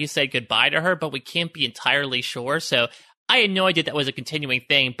before he said goodbye to her, but we can't be entirely sure. So I had no idea that was a continuing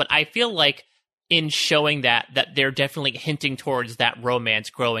thing, but I feel like in showing that they're definitely hinting towards that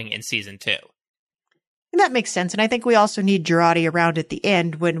romance growing in season 2. And that makes sense. And I think we also need Jurati around at the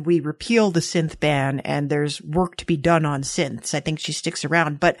end when we repeal the synth ban and there's work to be done on synths. I think she sticks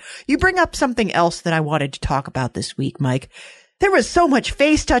around. But you bring up something else that I wanted to talk about this week, Mike. There was so much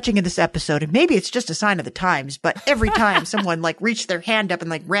face touching in this episode, and maybe it's just a sign of the times, but every time someone like reached their hand up and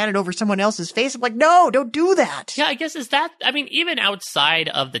like ran it over someone else's face, I'm like, no, don't do that. Yeah, I guess even outside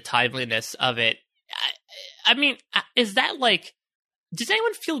of the timeliness of it, I mean, is that like, does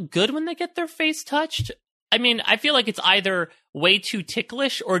anyone feel good when they get their face touched? I mean, I feel like it's either way too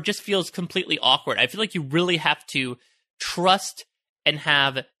ticklish or it just feels completely awkward. I feel like you really have to trust and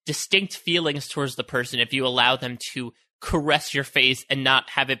have distinct feelings towards the person if you allow them to caress your face and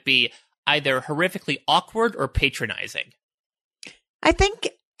not have it be either horrifically awkward or patronizing. I think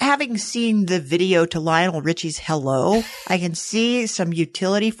having seen the video to Lionel Richie's Hello, I can see some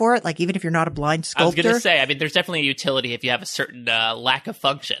utility for it. Like, even if you're not a blind sculptor. I was going to say, I mean, there's definitely a utility if you have a certain lack of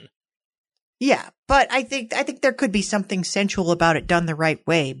function. Yeah, but I think there could be something sensual about it done the right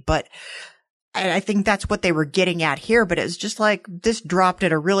way. But I think that's what they were getting at here. But it's just like this dropped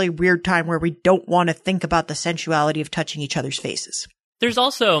at a really weird time where we don't want to think about the sensuality of touching each other's faces. There's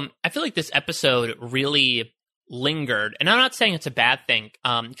also, I feel like this episode really lingered, and I'm not saying it's a bad thing,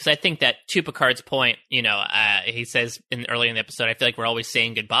 because I think that to Picard's point, he says early in the episode, I feel like we're always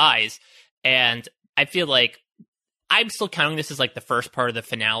saying goodbyes, and I feel like I'm still counting this as like the first part of the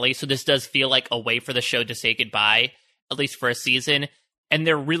finale, so this does feel like a way for the show to say goodbye, at least for a season, and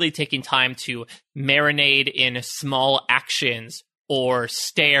they're really taking time to marinate in small actions or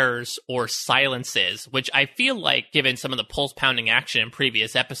stares or silences, which I feel like, given some of the pulse-pounding action in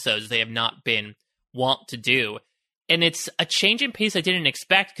previous episodes, they have not been wont to do. And it's a change in pace I didn't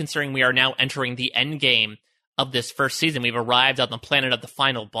expect, considering we are now entering the end game of this first season. We've arrived on the planet of the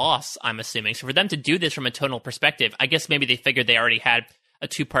final boss, I'm assuming. So for them to do this from a tonal perspective, I guess maybe they figured they already had a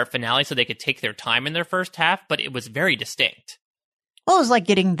 2-part finale so they could take their time in their first half, but it was very distinct. Well, it was like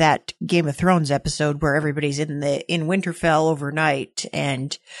getting that Game of Thrones episode where everybody's in Winterfell overnight,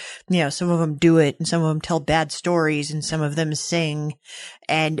 and some of them do it, and some of them tell bad stories, and some of them sing,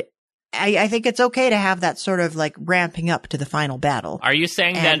 and I think it's okay to have that sort of like ramping up to the final battle. Are you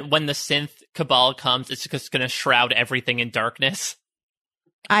saying that when the synth cabal comes, it's just going to shroud everything in darkness?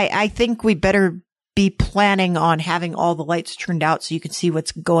 I think we better be planning on having all the lights turned out so you can see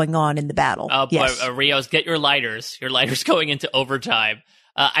what's going on in the battle. Oh, yes. Boy, Rios, get your lighters. Your lighters going into overtime.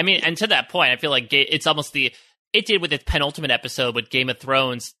 I mean, and to that point, I feel like it's almost it did with its penultimate episode with Game of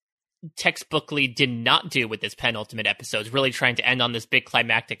Thrones, textbookly did not do with this penultimate episode, really trying to end on this big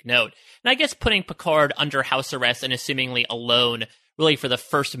climactic note. And I guess putting Picard under house arrest and assumingly alone, really for the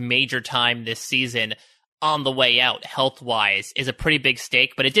first major time this season, on the way out, health-wise, is a pretty big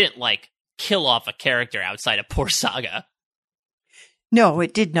stake, but it didn't, like, kill off a character outside of poor Saga. No,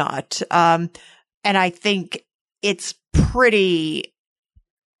 it did not. And I think it's pretty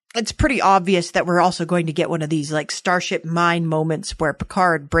obvious that we're also going to get one of these like Starship Mine moments where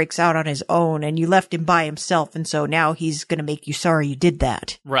Picard breaks out on his own and you left him by himself, and so now he's going to make you sorry you did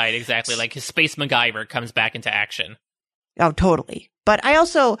that. Right, exactly. Like his Space MacGyver comes back into action. Oh, totally. But I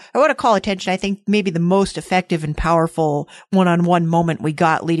want to call attention. I think maybe the most effective and powerful one-on-one moment we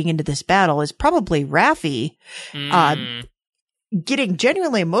got leading into this battle is probably Raffi, getting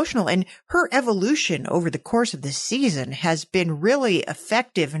genuinely emotional, and her evolution over the course of this season has been really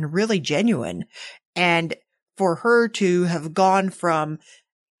effective and really genuine. And for her to have gone from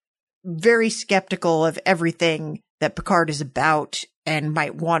very skeptical of everything that Picard is about and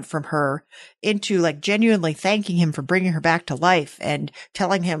might want from her into like genuinely thanking him for bringing her back to life and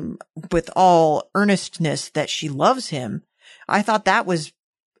telling him with all earnestness that she loves him. I thought that was,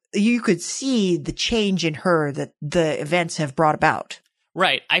 you could see the change in her that the events have brought about.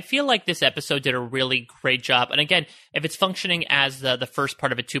 Right. I feel like this episode did a really great job. And again, if it's functioning as the first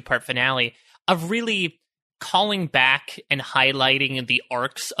part of a 2-part finale, of really calling back and highlighting the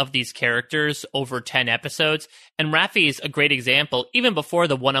arcs of these characters over 10 episodes. And Raffi is a great example. Even before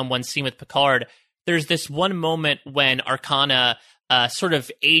the one-on-one scene with Picard, there's this one moment when Arcana sort of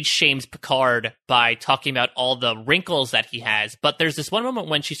age shames Picard by talking about all the wrinkles that he has. But there's this one moment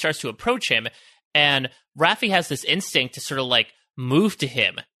when she starts to approach him, and Raffi has this instinct to sort of like move to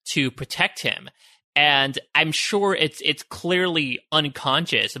him to protect him. And I'm sure it's clearly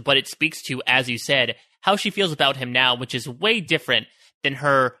unconscious, but it speaks to, as you said, how she feels about him now, which is way different than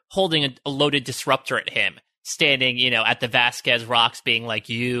her holding a loaded disruptor at him, standing, at the Vasquez rocks being like,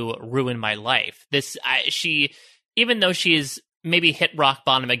 you ruined my life. She, even though she is maybe hit rock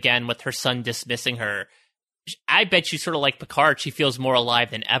bottom again with her son dismissing her, I bet she's sort of like Picard. She feels more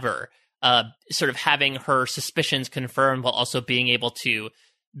alive than ever, sort of having her suspicions confirmed while also being able to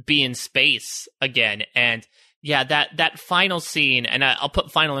be in space again. And yeah, that final scene, and I'll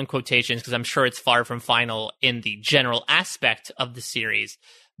put final in quotations because I'm sure it's far from final in the general aspect of the series,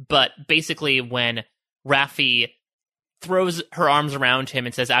 but basically when Raffi throws her arms around him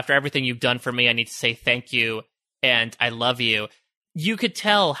and says, after everything you've done for me, I need to say thank you and I love you. You could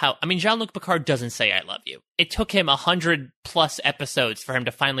tell how, Jean-Luc Picard doesn't say I love you. It took him 100+ episodes for him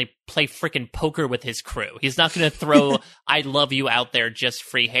to finally play freaking poker with his crew. He's not going to throw I love you out there just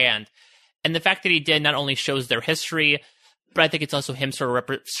freehand. And the fact that he did not only shows their history, but I think it's also him sort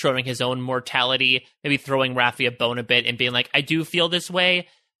of showing his own mortality, maybe throwing Raffi a bone a bit and being like, I do feel this way,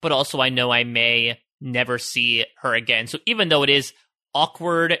 but also I know I may never see her again. So even though it is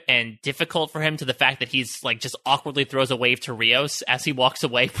awkward and difficult for him to the fact that he's like just awkwardly throws a wave to Rios as he walks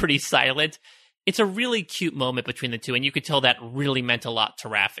away, pretty silent. It's a really cute moment between the two, and you could tell that really meant a lot to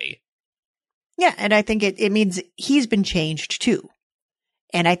Raffi. Yeah, and I think it means he's been changed too.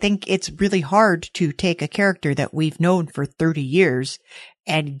 And I think it's really hard to take a character that we've known for 30 years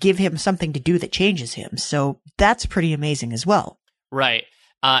and give him something to do that changes him. So that's pretty amazing as well. Right.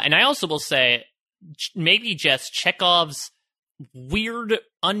 And I also will say, maybe just Chekhov's weird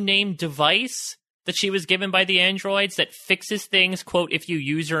unnamed device that she was given by the androids that fixes things, quote, if you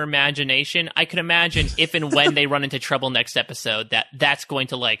use your imagination. I could imagine if and when they run into trouble next episode, that's going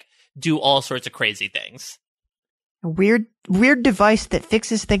to like do all sorts of crazy things. A weird device that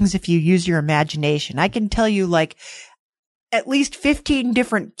fixes things if you use your imagination. I can tell you like at least 15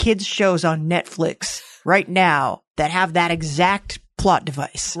 different kids shows on Netflix right now that have that exact plot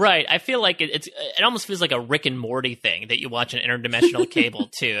device. Right. I feel like it almost feels like a Rick and Morty thing that you watch on interdimensional cable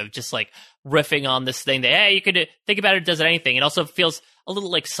too, of just like riffing on this thing that, hey, you could think about it does anything. It also feels a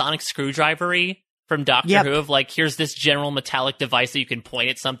little like Sonic Screwdriver-y from Doctor Who, of like, here's this general metallic device that you can point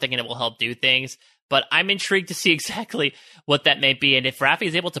at something and it will help do things. But I'm intrigued to see exactly what that may be. And if Raffi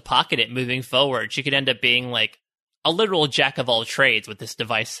is able to pocket it moving forward, she could end up being like a literal jack of all trades with this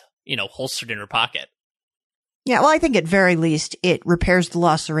device, holstered in her pocket. Yeah, well, I think at very least it repairs the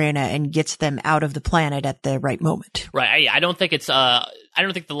La Sirena and gets them out of the planet at the right moment. Right. I don't think I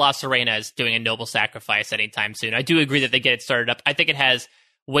don't think the La Sirena is doing a noble sacrifice anytime soon. I do agree that they get it started up. I think it has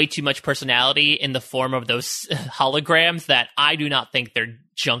way too much personality in the form of those holograms that I do not think they're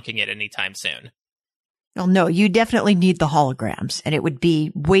junking it anytime soon. Well, no, you definitely need the holograms, and it would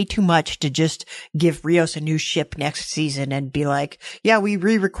be way too much to just give Rios a new ship next season and be like, yeah, we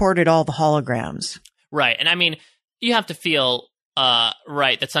re-recorded all the holograms. Right. And I mean, you have to feel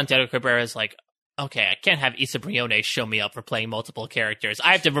right that Santiago Cabrera is like, okay, I can't have Issa Briones show me up for playing multiple characters.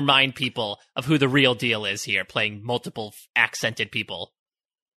 I have to remind people of who the real deal is here, playing multiple accented people.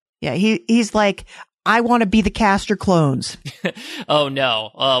 Yeah, he's like, I want to be the caster clones. Oh, no.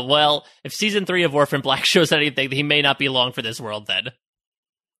 Well, if season 3 of Orphan Black shows anything, he may not be long for this world then.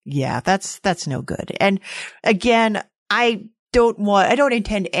 Yeah, that's no good. And again, I don't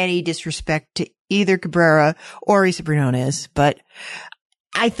intend any disrespect to either Cabrera or Issa Briones, but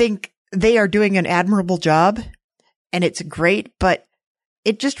I think they are doing an admirable job and it's great, but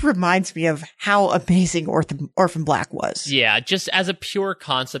it just reminds me of how amazing Orphan Black was. Yeah, just as a pure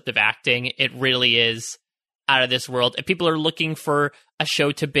concept of acting, it really is out of this world. If people are looking for a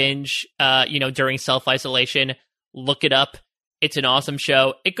show to binge, during self-isolation, look it up. It's an awesome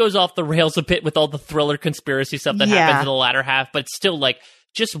show. It goes off the rails a bit with all the thriller conspiracy stuff that happens in the latter half, but still, like,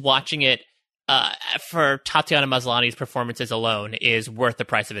 just watching it for Tatiana Maslany's performances alone is worth the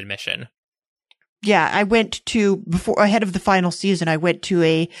price of admission. Yeah, I went to, ahead of the final season, I went to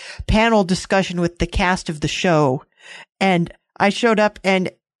a panel discussion with the cast of the show, and I showed up,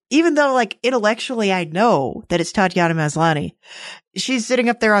 and even though, like, intellectually I know that it's Tatiana Maslany, she's sitting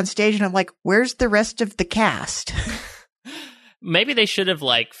up there on stage, and I'm like, where's the rest of the cast? Maybe they should have,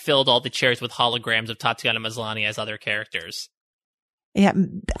 like, filled all the chairs with holograms of Tatiana Maslany as other characters. Yeah,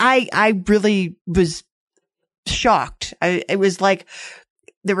 I really was shocked. It was like,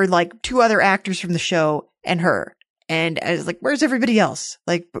 there were like 2 other actors from the show and her. And I was like, where's everybody else?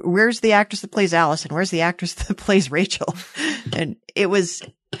 Like, where's the actress that plays Allison? Where's the actress that plays Rachel? And it was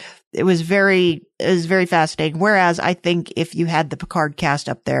very fascinating. Whereas I think if you had the Picard cast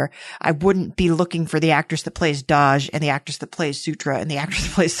up there, I wouldn't be looking for the actress that plays Daj and the actress that plays Sutra and the actress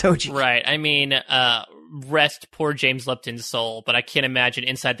that plays Soji. Right. I mean, rest poor James Lipton's soul, but I can't imagine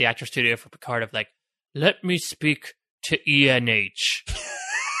inside the actor studio for Picard of like, let me speak to ENH.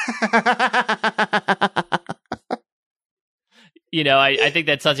 I think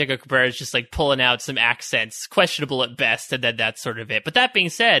that Santiago Cabrera is just like pulling out some accents, questionable at best, and then that's sort of it. But that being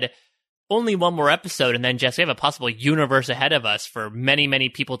said, only one more episode, and then, Jess, we have a possible universe ahead of us for many, many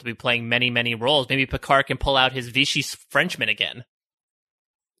people to be playing many, many roles. Maybe Picard can pull out his Vichy Frenchman again.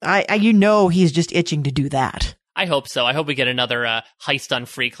 He's just itching to do that. I hope so. I hope we get another Heist on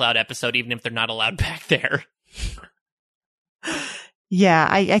Free Cloud episode, even if they're not allowed back there. Yeah,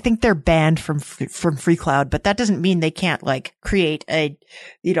 I think they're banned from Free Cloud, but that doesn't mean they can't like create a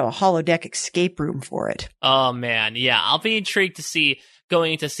holodeck escape room for it. Oh man, yeah, I'll be intrigued to see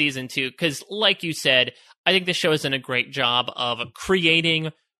going into season 2 because, like you said, I think the show has done a great job of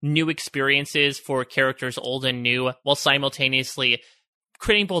creating new experiences for characters old and new, while simultaneously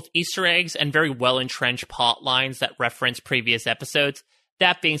creating both Easter eggs and very well entrenched plot lines that reference previous episodes.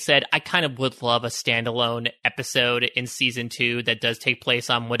 That being said, I kind of would love a standalone episode in season 2 that does take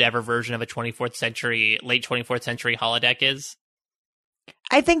place on whatever version of a late 24th century holodeck is.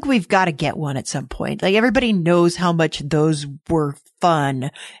 I think we've got to get one at some point. Like, everybody knows how much those were fun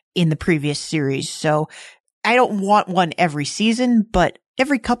in the previous series. So I don't want one every season, but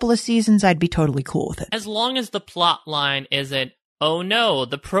every couple of seasons, I'd be totally cool with it. As long as the plot line isn't, oh no,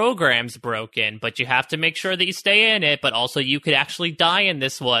 the program's broken, but you have to make sure that you stay in it, but also you could actually die in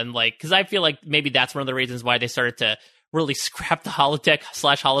this one. Like, because I feel like maybe that's one of the reasons why they started to really scrap the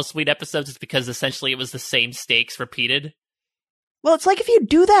holodeck/holosuite episodes, is because essentially it was the same stakes repeated. Well, it's like if you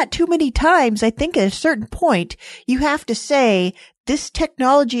do that too many times, I think at a certain point, you have to say, this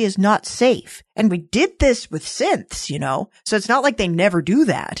technology is not safe. And we did this with synths, you know? So it's not like they never do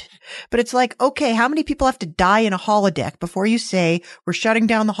that. But it's like, okay, how many people have to die in a holodeck before you say we're shutting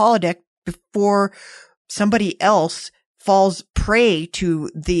down the holodeck before somebody else falls prey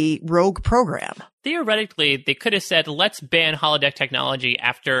to the rogue program? Theoretically, they could have said, let's ban holodeck technology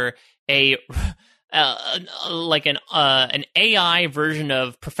after a... an AI version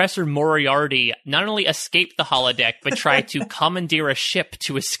of Professor Moriarty not only escaped the holodeck, but tried to commandeer a ship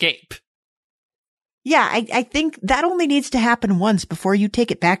to escape. Yeah, I think that only needs to happen once before you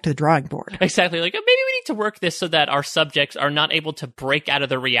take it back to the drawing board. Exactly. Like, maybe we need to work this so that our subjects are not able to break out of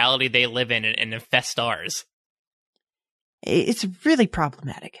the reality they live in and infest ours. It's really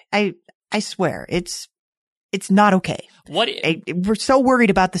problematic. I swear, it's not okay. We're so worried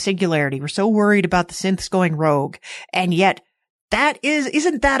about the singularity. We're so worried about the synths going rogue. And yet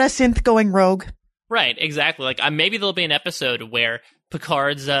isn't that a synth going rogue? Right, exactly. Like, maybe there'll be an episode where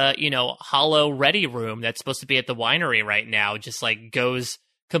Picard's, hollow ready room that's supposed to be at the winery right now just like goes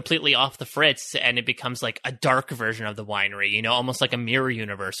completely off the fritz, and it becomes like a dark version of the winery, you know, almost like a mirror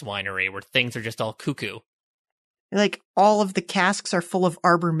universe winery where things are just all cuckoo. Like, all of the casks are full of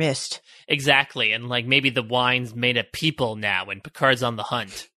Arbor Mist. Exactly, and like maybe the wine's made of people now, and Picard's on the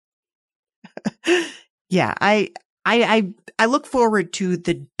hunt. Yeah, I look forward to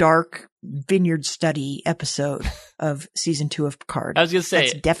the dark vineyard study episode of season 2 of Picard. I was gonna say,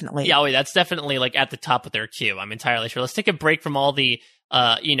 that's definitely, that's definitely like at the top of their queue. I'm entirely sure. Let's take a break from all the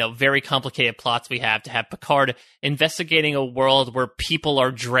very complicated plots we have to have Picard investigating a world where people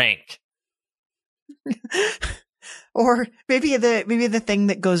are drank. Or maybe the thing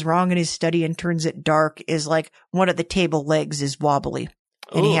that goes wrong in his study and turns it dark is like one of the table legs is wobbly.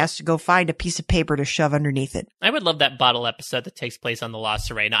 And he has to go find a piece of paper to shove underneath it. I would love that bottle episode that takes place on the La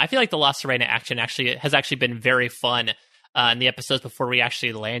Sirena. I feel like the La Sirena action has been very fun in the episodes before we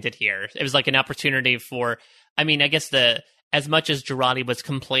actually landed here. It was like an opportunity for, I guess as much as Jurati was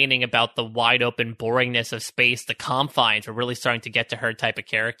complaining about the wide open boringness of space, the confines were really starting to get to her type of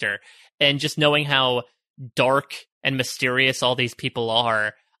character. And just knowing how dark and mysterious all these people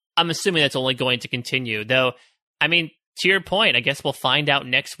are, I'm assuming that's only going to continue. Though, to your point, I guess we'll find out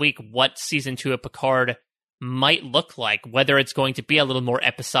next week what season 2 of Picard might look like, whether it's going to be a little more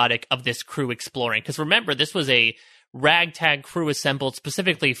episodic of this crew exploring. Because remember, this was a ragtag crew assembled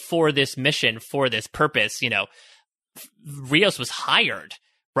specifically for this mission, for this purpose. You know, Rios was hired.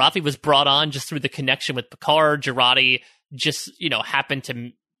 Raffi was brought on just through the connection with Picard. Jurati just, happened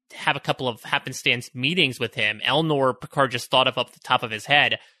to have a couple of happenstance meetings with him. Elnor, Picard just thought of up the top of his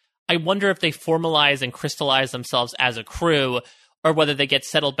head. I wonder if they formalize and crystallize themselves as a crew, or whether they get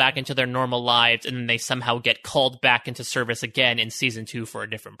settled back into their normal lives and then they somehow get called back into service again in season 2 for a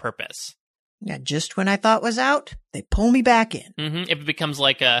different purpose. Yeah, just when I thought was out, they pull me back in. Mm-hmm. If it becomes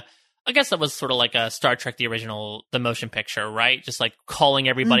like I guess that was sort of like a Star Trek, the motion picture, right? Just like calling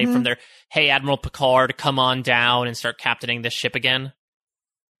everybody from their, hey, Admiral Picard, come on down and start captaining this ship again.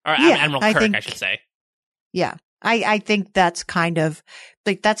 Or yeah, Admiral Kirk, I should say. Yeah. I think that's kind of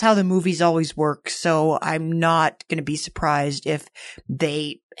like, that's how the movies always work. So I'm not going to be surprised if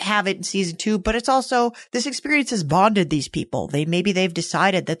they have it in season 2, but it's also, this experience has bonded these people. Maybe they've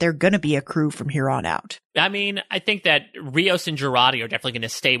decided that they're going to be a crew from here on out. I think that Rios and Jurati are definitely going to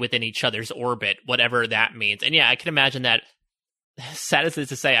stay within each other's orbit, whatever that means. And yeah, I can imagine that, sad as it is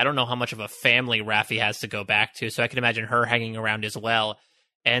to say, I don't know how much of a family Raffi has to go back to, so I can imagine her hanging around as well.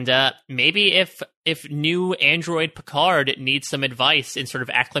 And maybe if new android Picard needs some advice in sort of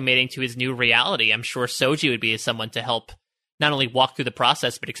acclimating to his new reality, I'm sure Soji would be someone to help not only walk through the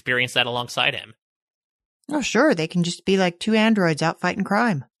process, but experience that alongside him. Oh, sure. They can just be like 2 androids out fighting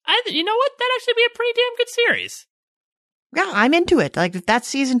crime. You know what? That'd actually be a pretty damn good series. Yeah, I'm into it. Like, if that's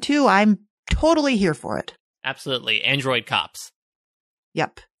season 2, I'm totally here for it. Absolutely. Android cops.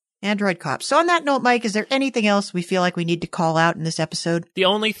 Yep. Android cops. So on that note, Mike, is there anything else we feel like we need to call out in this episode? The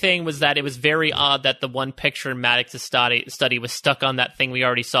only thing was that it was very odd that the one picture in Maddox's study was stuck on that thing we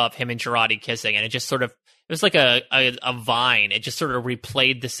already saw of him and Jurati kissing, and it was like a vine. It just sort of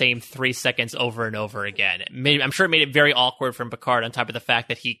replayed the same 3 seconds over and over again. I'm sure it made it very awkward from Picard, on top of the fact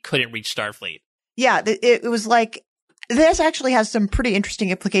that he couldn't reach Starfleet. Yeah, it was like, this actually has some pretty interesting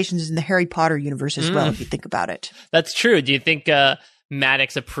implications in the Harry Potter universe as well, if you think about it. That's true. Do you think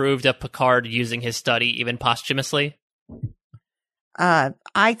Maddox approved of Picard using his study even posthumously?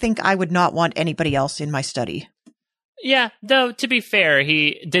 I think I would not want anybody else in my study. Yeah, though, to be fair,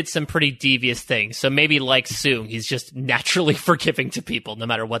 he did some pretty devious things. So maybe like Soong, he's just naturally forgiving to people, no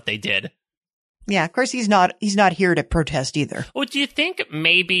matter what they did. Yeah, of course he's not here to protest either. Well, do you think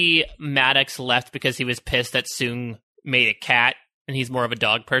maybe Maddox left because he was pissed that Soong made a cat and he's more of a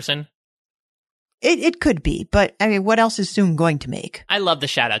dog person? It could be, but I mean, what else is Soong going to make? I love the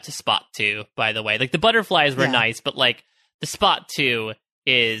shout out to Spot 2, by the way. Like, the butterflies were nice, but like, the Spot 2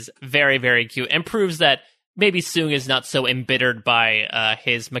 is very, very cute and proves that maybe Soong is not so embittered by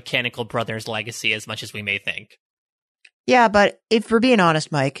his mechanical brother's legacy as much as we may think. Yeah, but if we're being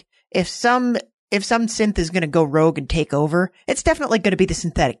honest, Mike, if some synth is going to go rogue and take over, it's definitely going to be the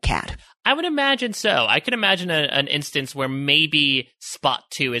synthetic cat. I would imagine so. I could imagine an instance where maybe Spot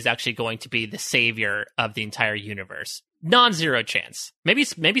 2 is actually going to be the savior of the entire universe. Non-zero chance. Maybe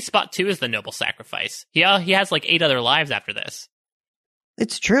Spot 2 is the noble sacrifice. He has like 8 other lives after this.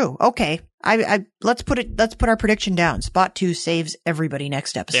 It's true. Okay. Let's put our prediction down. Spot 2 saves everybody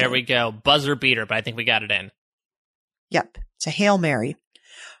next episode. There we go. Buzzer beater, but I think we got it in. Yep. It's a Hail Mary.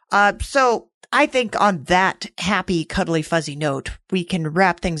 So I think on that happy, cuddly, fuzzy note, we can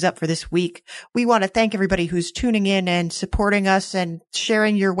wrap things up for this week. We want to thank everybody who's tuning in and supporting us and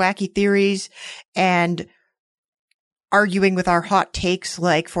sharing your wacky theories and arguing with our hot takes,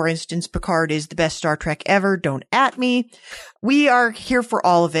 like, for instance, Picard is the best Star Trek ever. Don't at me. We are here for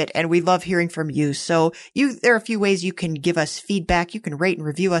all of it, and we love hearing from you. So there are a few ways you can give us feedback. You can rate and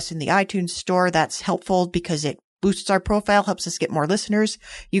review us in the iTunes store. That's helpful because it boosts our profile, helps us get more listeners.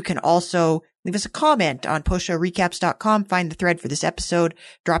 You can also leave us a comment on postshowrecaps.com. Find the thread for this episode.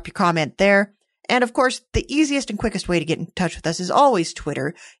 Drop your comment there. And of course, the easiest and quickest way to get in touch with us is always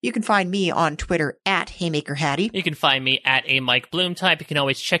Twitter. You can find me on Twitter at HaymakerHattie. You can find me at a Mike Bloom type. You can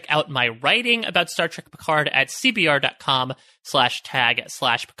always check out my writing about Star Trek Picard at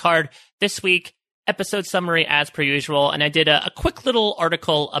cbr.com/tag/Picard. This week, episode summary as per usual. And I did a quick little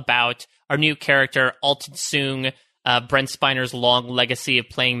article about our new character, Alton Soong, Brent Spiner's long legacy of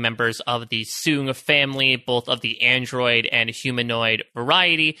playing members of the Soong family, both of the android and humanoid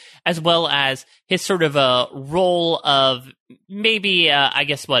variety, as well as his sort of a role of maybe,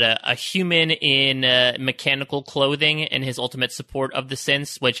 a human in mechanical clothing and his ultimate support of the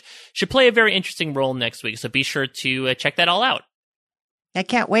synths, which should play a very interesting role next week. So be sure to check that all out. I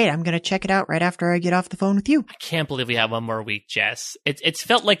can't wait. I'm going to check it out right after I get off the phone with you. I can't believe we have one more week, Jess. It's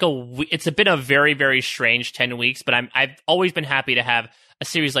felt like it's been a very, very strange 10 weeks, but I've always been happy to have a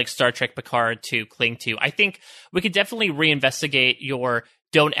series like Star Trek Picard to cling to. I think we could definitely reinvestigate your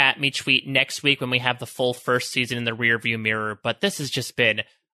Don't At Me tweet next week when we have the full first season in the rearview mirror, but this has just been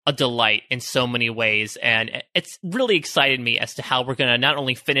a delight in so many ways, and it's really excited me as to how we're going to not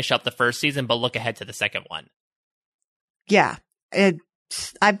only finish up the first season, but look ahead to the second one. Yeah,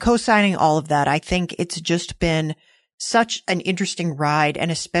 I'm co-signing all of that. I think it's just been such an interesting ride,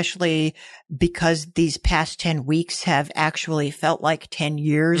 and especially because these past 10 weeks have actually felt like 10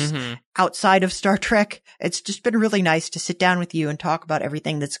 years outside of Star Trek. It's just been really nice to sit down with you and talk about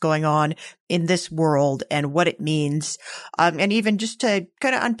everything that's going on in this world and what it means. And even just to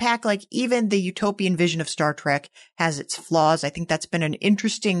kind of unpack, like, even the utopian vision of Star Trek has its flaws. I think that's been an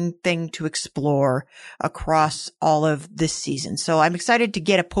interesting thing to explore across all of this season. So I'm excited to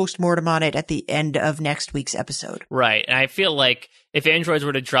get a postmortem on it at the end of next week's episode. Right. And I feel like if androids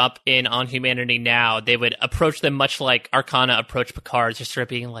were to drop in on humanity now, they would approach them much like Arcana approached Picard, just sort of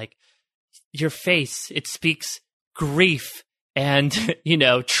being like, your face, it speaks grief and,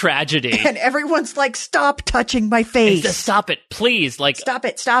 tragedy. And everyone's like, stop touching my face. Stop it, please. Like, stop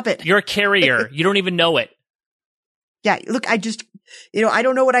it. You're a carrier. You don't even know it. Yeah, look, I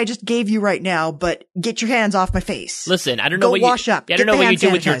don't know what I just gave you right now, but get your hands off my face. Listen, I don't know Go what wash up. I don't know what you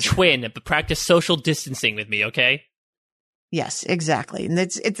do with your sanitizer. twin, but practice social distancing with me, okay? Yes, exactly. And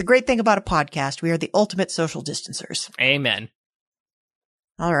it's the great thing about a podcast. We are the ultimate social distancers. Amen.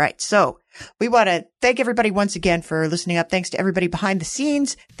 All right. So we want to thank everybody once again for listening up. Thanks to everybody behind the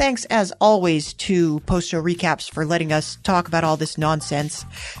scenes. Thanks, as always, to Post-Show Recaps for letting us talk about all this nonsense.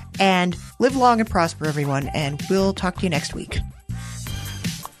 And live long and prosper, everyone. And we'll talk to you next week.